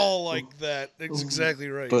 They're all like that. That's exactly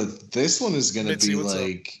right. But this one is going to be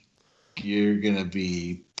like you're going to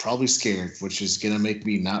be probably scared, which is going to make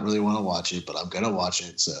me not really want to watch it, but I'm going to watch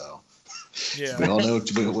it. So. Yeah, we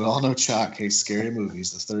all know Chuck hates scary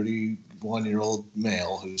movies. The 31-year-old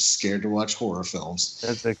male who's scared to watch horror films.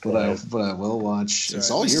 That's a but I will watch. It's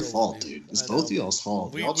all your fault, dude. It's both of y'all's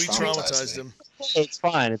fault. We traumatized him. It's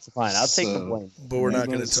fine. I'll take the blame. But we're not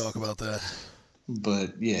going to talk about that.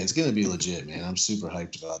 But yeah, it's going to be legit, man. I'm super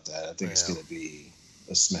hyped about that. I think it's going to be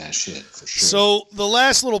a smash hit for sure. So the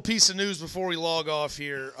last little piece of news before we log off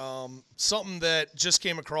here, something that just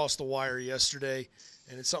came across the wire yesterday.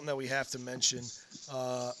 And it's something that we have to mention.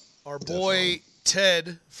 Our boy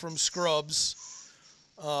Ted from Scrubs.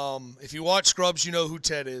 If you watch Scrubs, you know who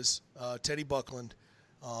Ted is. Teddy Buckland.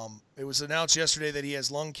 It was announced yesterday that he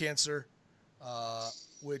has lung cancer,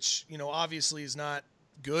 which, you know, obviously is not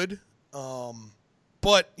good.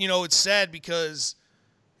 But, you know, it's sad because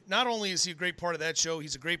not only is he a great part of that show,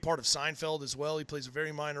 he's a great part of Seinfeld as well. He plays a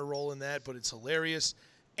very minor role in that, but it's hilarious.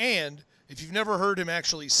 And if you've never heard him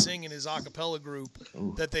actually sing in his a cappella group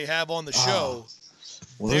that they have on the show,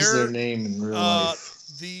 what is their name in real life?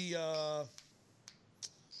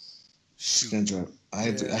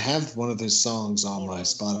 I have one of his songs on my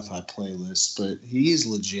Spotify playlist, but he's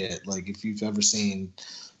legit. Like if you've ever seen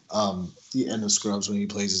the end of Scrubs when he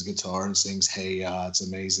plays his guitar and sings "Hey Ya," it's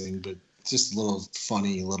amazing. But just little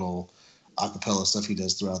funny little a cappella stuff he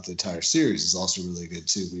does throughout the entire series is also really good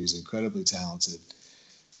too. But he's incredibly talented.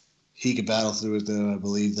 He could battle through it, though. I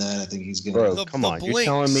believe that. I think he's going to... Come on. You're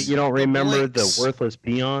telling me you don't remember the Worthless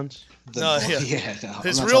Peons?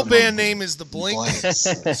 His real band name is The Blinks.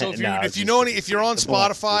 So if you're on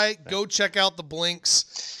Spotify, go check out The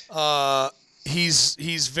Blinks.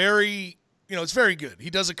 He's very... You know, it's very good. He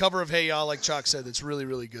does a cover of Hey Ya, like Chuck said. That's really,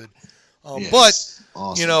 really good. But,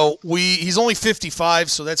 awesome. You know, he's only 55,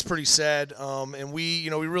 so that's pretty sad. And we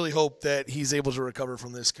really hope that he's able to recover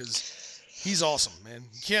from this because... He's awesome, man.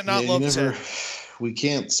 You can't not love Ted. We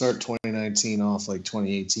can't start 2019 off like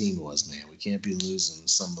 2018 was, man. We can't be losing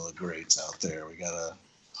some of the greats out there. We gotta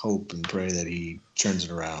hope and pray that he turns it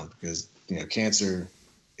around because cancer.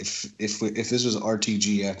 If this was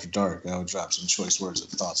RTG After Dark, I would drop some choice words of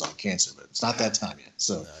thoughts on cancer, but it's not that time yet.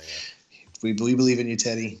 So we believe in you,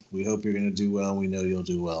 Teddy. We hope you're gonna do well. We know you'll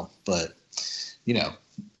do well, but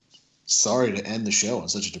sorry to end the show on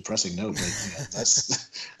such a depressing note, but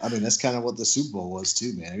that's kind of what the Super Bowl was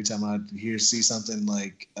too, man. Every time I see something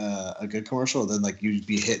like a good commercial, then like you'd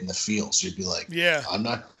be hitting the feels. You'd be like, "Yeah, I'm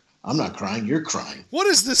not crying. You're crying." What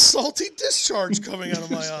is this salty discharge coming out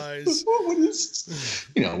of my eyes? What is this?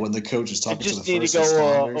 When the coach is talking to the first responders. Just need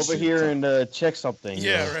to go over here and check something.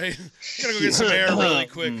 Yeah, right. Gotta go get some air really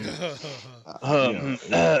quick.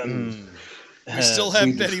 We still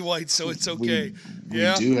have Betty White, so it's okay.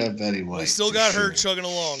 We do have Betty White. We still got her chugging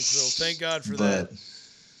along, so thank God for that.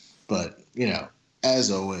 But,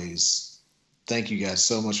 as always, thank you guys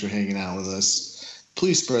so much for hanging out with us.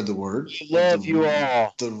 Please spread the word. Love you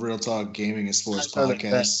all. The Real Talk Gaming and Sports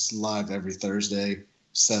Podcast live every Thursday,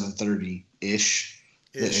 7:30-ish.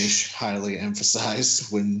 The ish highly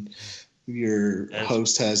emphasized when your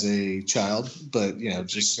host has a child. But,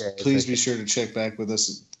 please be sure to check back with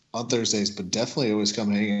us on Thursdays, but definitely always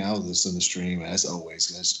come hanging out with us in the stream, as always.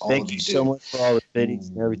 That's all Thank you so much for all the videos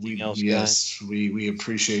and everything else, yes, guys. We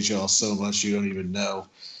appreciate y'all so much. You don't even know.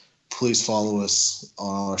 Please follow us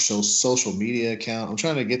on our social media account. I'm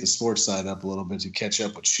trying to get the sports side up a little bit to catch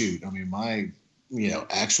up with Shoot. I mean, my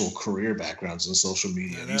actual career background's in social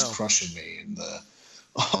media, and he's crushing me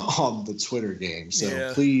on the Twitter game.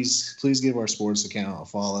 So please give our sports account a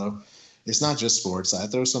follow. it's not just sports. I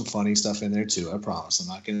throw some funny stuff in there too. I promise. I'm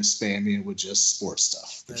not going to spam you with just sports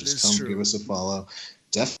stuff. But just come give us a follow.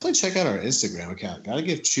 Definitely check out our Instagram account. Got to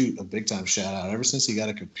give Chute a big time shout out. Ever since he got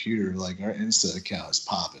a computer, like our Insta account is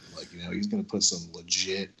popping. Like, he's going to put some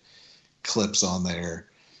legit clips on there.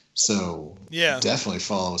 So definitely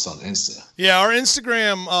follow us on Insta. Yeah, our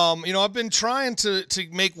Instagram. I've been trying to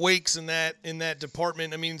make wakes in that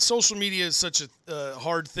department. I mean, social media is such a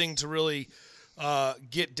hard thing to really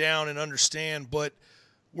get down and understand, but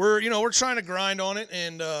we're trying to grind on it,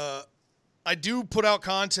 and I do put out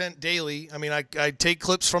content daily. I mean, I take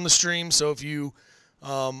clips from the stream, so if you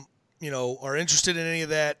are interested in any of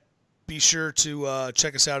that, be sure to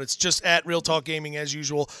check us out. It's just at Real Talk Gaming as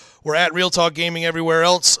usual. We're at Real Talk Gaming everywhere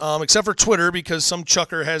else, except for Twitter, because some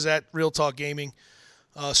chucker has at Real Talk Gaming.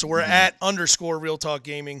 So we're at _ Real Talk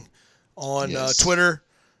Gaming on Twitter,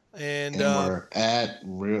 and we're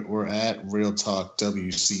at Real Talk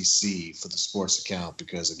WCC for the sports account,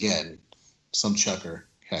 because again, some chucker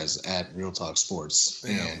has at Real Talk Sports,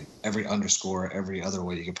 and every _ every other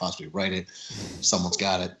way you could possibly write it, someone's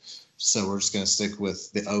got it. So we're just going to stick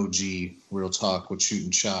with the OG Real Talk with Shoot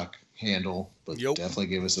and Shock handle, but definitely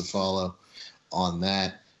give us a follow on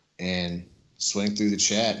that and swing through the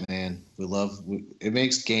chat, man. It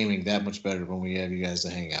makes gaming that much better when we have you guys to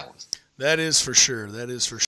hang out with. That is for sure.